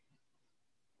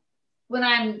when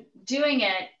I'm doing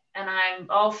it and I'm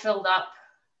all filled up,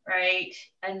 right?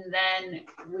 And then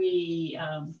we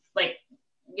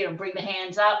bring the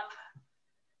hands up,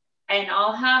 and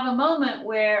I'll have a moment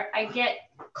where I get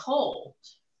cold.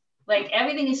 Like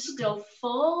everything is still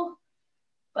full,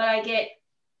 but I get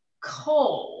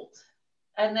cold.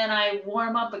 And then I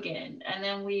warm up again. And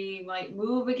then we might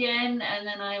move again. And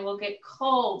then I will get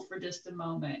cold for just a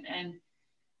moment. And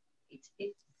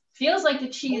it feels like the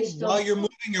chi is still. While you're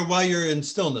moving or while you're in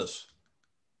stillness?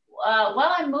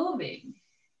 While I'm moving.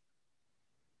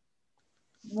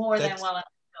 More than while I'm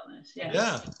in stillness. Yeah.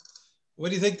 Yeah. What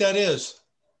do you think that is?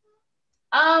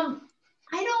 I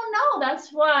don't know.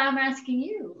 That's why I'm asking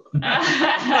you.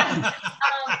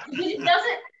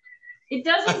 It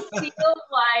doesn't feel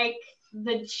like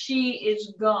the chi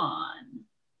is gone,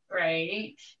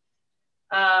 right?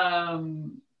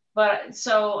 But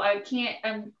so I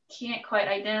can't quite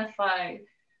identify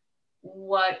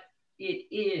what it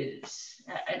is,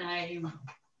 and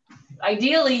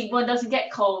ideally one doesn't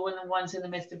get cold when one's in the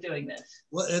midst of doing this.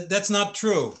 Well, that's not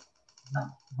true.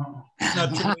 It's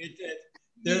not true.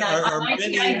 There are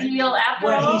many ideal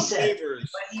after all. flavors.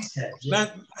 What he said.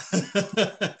 Yeah.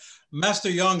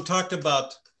 Master Yang talked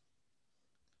about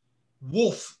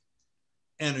wolf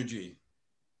energy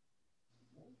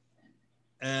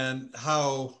and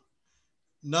how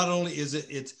not only is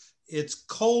it's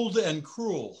cold and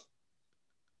cruel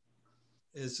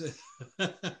is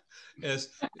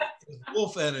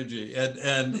wolf energy, and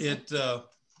it's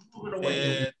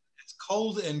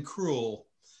cold and cruel.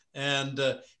 And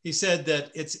he said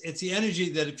that it's the energy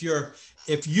that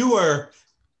if you are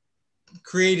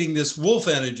creating this wolf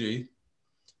energy,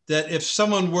 that if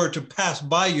someone were to pass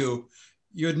by you,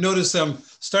 you'd notice them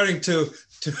starting to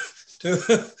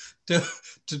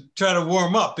try to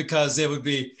warm up, because it would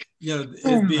be,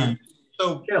 it'd be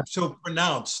so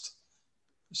pronounced.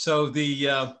 So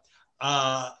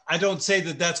I don't say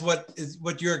that that's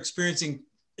what you're experiencing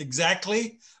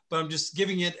exactly, but I'm just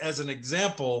giving it as an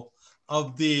example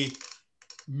of the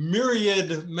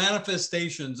myriad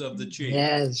manifestations of the chi.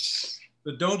 Yes.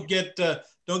 But don't get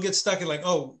stuck in like,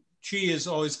 oh, chi is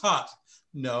always hot.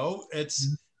 No,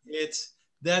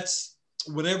 that's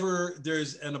whenever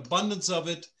there's an abundance of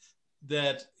it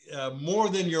that more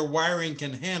than your wiring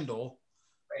can handle,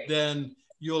 right, then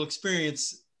you'll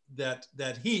experience that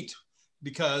heat,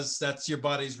 because that's your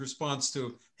body's response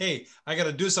to, hey, I got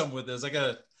to do something with this. I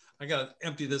got to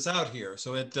empty this out here.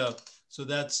 So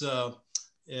that's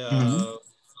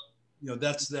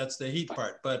that's the heat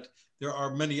part. But there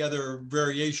are many other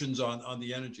variations on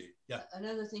the energy. Yeah.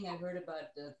 Another thing I heard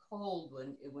about the cold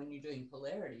when you're doing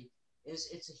polarity is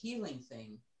it's a healing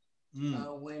thing.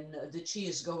 When the chi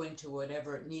is going to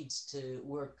whatever it needs to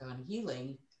work on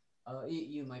healing,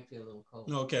 you might feel a little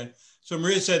cold. Okay. So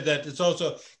Maria said that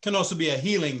can also be a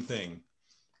healing thing,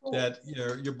 that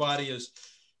your body is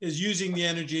using the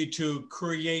energy to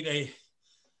create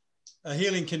a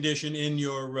healing condition in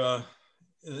your,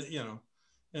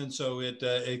 and so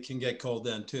it can get cold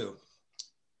then too.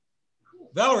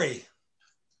 Valerie.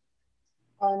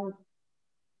 I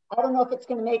don't know if it's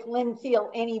going to make Lynn feel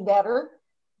any better,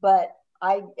 but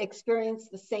I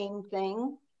experienced the same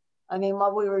thing. I mean,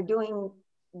 while we were doing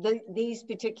these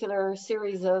particular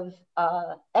series of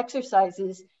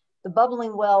exercises, the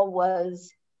bubbling well was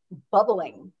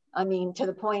bubbling. I mean, to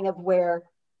the point of where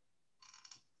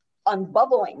I'm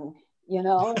bubbling, you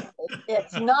know,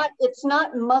 it's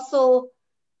not muscle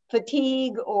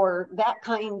fatigue or that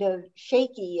kind of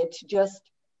shaky. It's just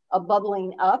a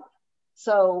bubbling up.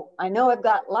 So I know I've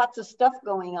got lots of stuff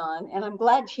going on, and I'm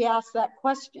glad she asked that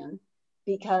question,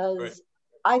 because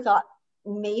I thought,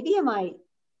 maybe am I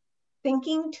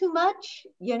thinking too much?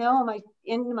 You know, am I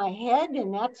in my head,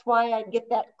 and that's why I get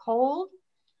that cold?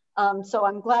 So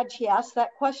I'm glad she asked that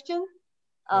question.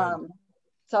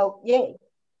 So yay,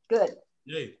 good.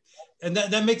 Yay. And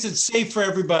that makes it safe for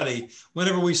everybody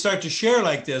whenever we start to share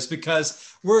like this,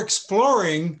 because we're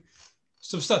exploring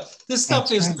some stuff. This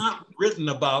stuff is not written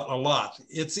about a lot.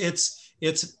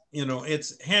 It's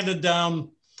handed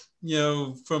down,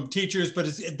 from teachers,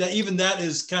 but even that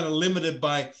is kind of limited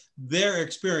by their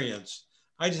experience.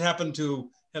 I just happen to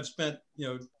have spent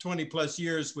 20 plus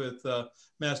years with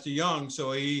Master Yang,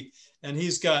 so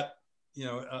he's got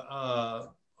a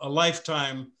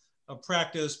lifetime of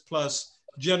practice plus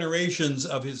generations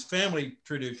of his family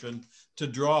tradition to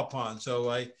draw upon.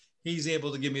 So he's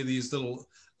able to give me these little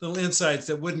insights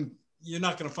that you're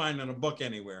not going to find in a book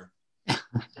anywhere.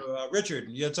 So, Richard,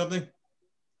 you had something?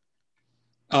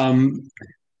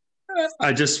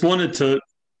 I just wanted to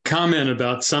comment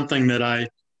about something that I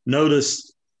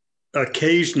noticed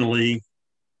occasionally,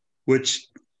 which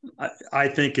I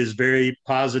think is very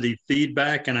positive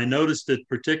feedback. And I noticed it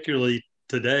particularly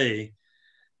today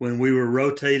when we were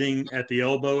rotating at the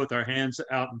elbow with our hands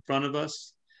out in front of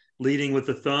us, leading with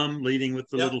the thumb, leading with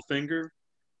the little finger.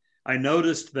 I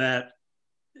noticed that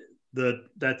the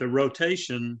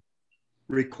rotation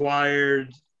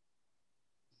required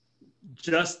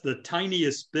just the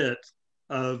tiniest bit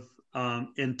of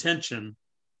intention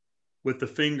with the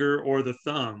finger or the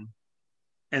thumb,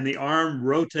 and the arm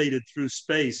rotated through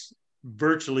space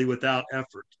virtually without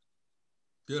effort.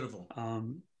 Beautiful.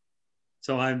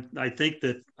 So I think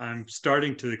that I'm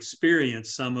starting to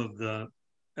experience some of the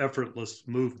effortless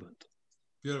movement.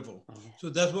 Beautiful. So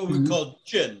that's what we call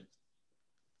chin.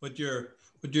 What you're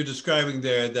describing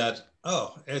there, that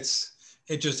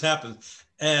it just happens,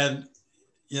 and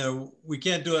we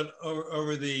can't do it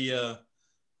over the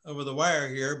wire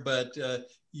here, but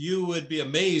you would be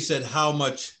amazed at how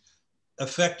much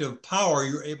effective power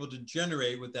you're able to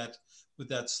generate with that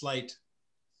slight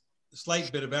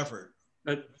bit of effort.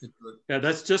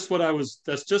 That's just what I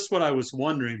was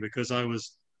wondering, because I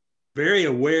was very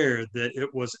aware that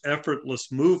it was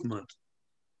effortless movement,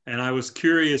 and I was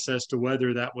curious as to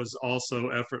whether that was also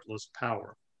effortless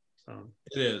power.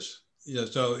 It is. Yeah.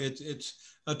 So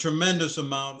it's a tremendous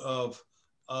amount of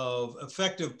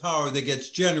effective power that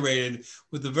gets generated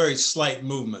with a very slight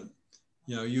movement.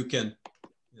 You can,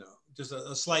 just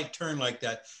a slight turn like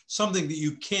that, something that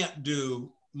you can't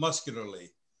do muscularly.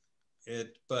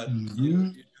 But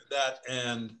you do that,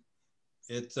 and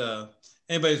it's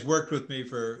anybody's worked with me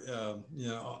for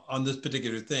on this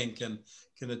particular thing can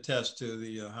attest to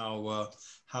the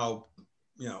how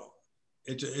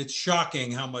it's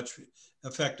shocking how much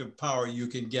effective power you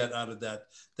can get out of that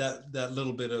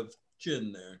little bit of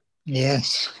chin there.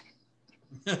 Yes.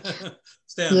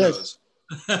 Stan knows.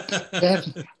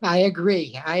 I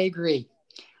agree.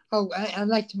 Oh, I'd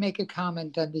like to make a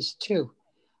comment on this too.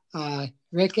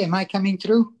 Rick, am I coming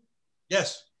through?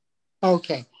 Yes.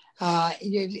 Okay.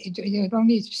 It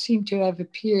only seemed to have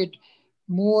appeared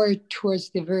more towards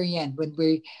the very end when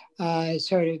we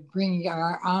sort of bring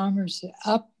our arms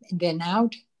up and then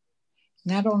out.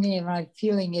 Not only am I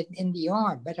feeling it in the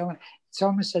arm, but it's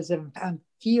almost as if I'm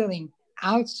feeling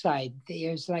outside.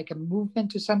 There's like a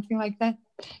movement or something like that.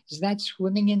 Is that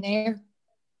swimming in air?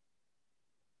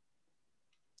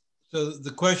 So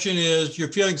the question is,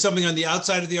 you're feeling something on the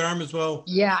outside of the arm as well?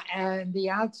 Yeah, and the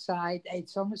outside,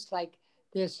 it's almost like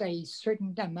there's a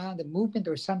certain amount of movement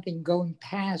or something going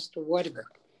past or whatever.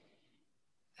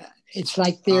 It's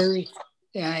like there.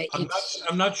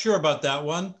 I'm not sure about that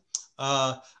one.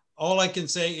 all I can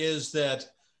say is that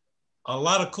a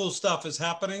lot of cool stuff is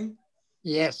happening.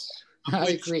 Yes, I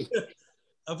agree.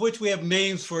 Of which we have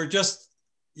names for just,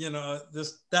 you know,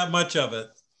 that much of it.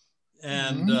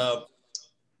 And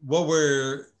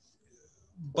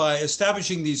by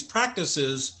establishing these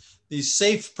practices, these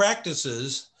safe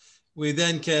practices, we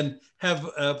then can have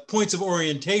points of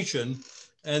orientation,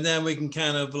 and then we can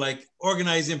kind of like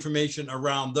organize information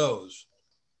around those.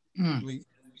 We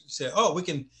say, oh, we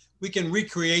can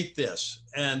recreate this.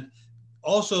 And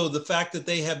also the fact that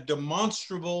they have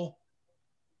demonstrable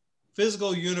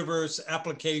physical universe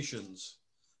applications.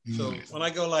 So when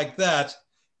I go like that,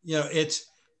 you know, it's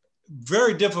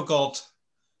very difficult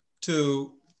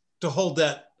to hold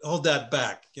that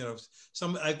back. You know,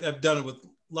 I've done it with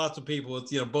lots of people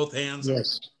with, you know, both hands.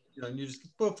 Yes. You know, and you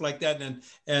just poof like that,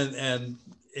 and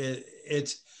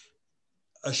it's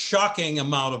a shocking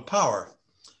amount of power.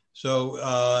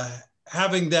 So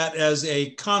having that as a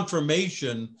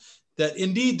confirmation that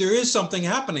indeed there is something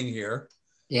happening here.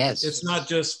 Yes. It's not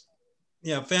just,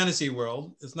 you know, fantasy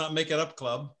world. It's not make it up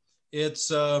club. It's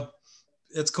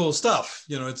cool stuff.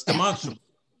 You know, it's demonstrable.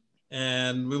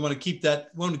 And we want to keep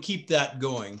that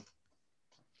going.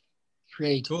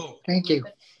 Great. Cool. Thank you.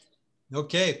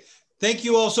 Okay. Thank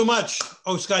you all so much.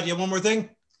 Oh, Scott, you have one more thing?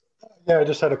 Yeah, I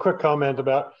just had a quick comment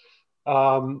about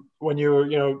when you were,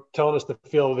 you know, telling us to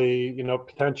feel the, you know,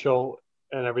 potential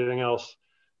and everything else.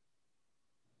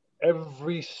 I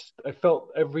felt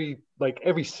every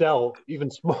cell, even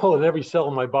small, and every cell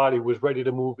in my body was ready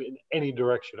to move in any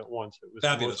direction at once. It was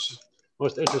fabulous.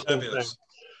 Most interesting thing.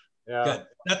 Yeah. Good.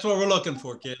 That's what we're looking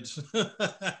for, kids.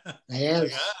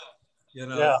 Yes. You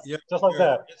know, yeah, just like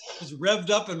that. It's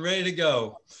revved up and ready to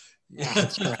go.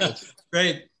 That's right.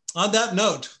 Great. On that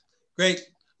note, great.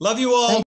 Love you all.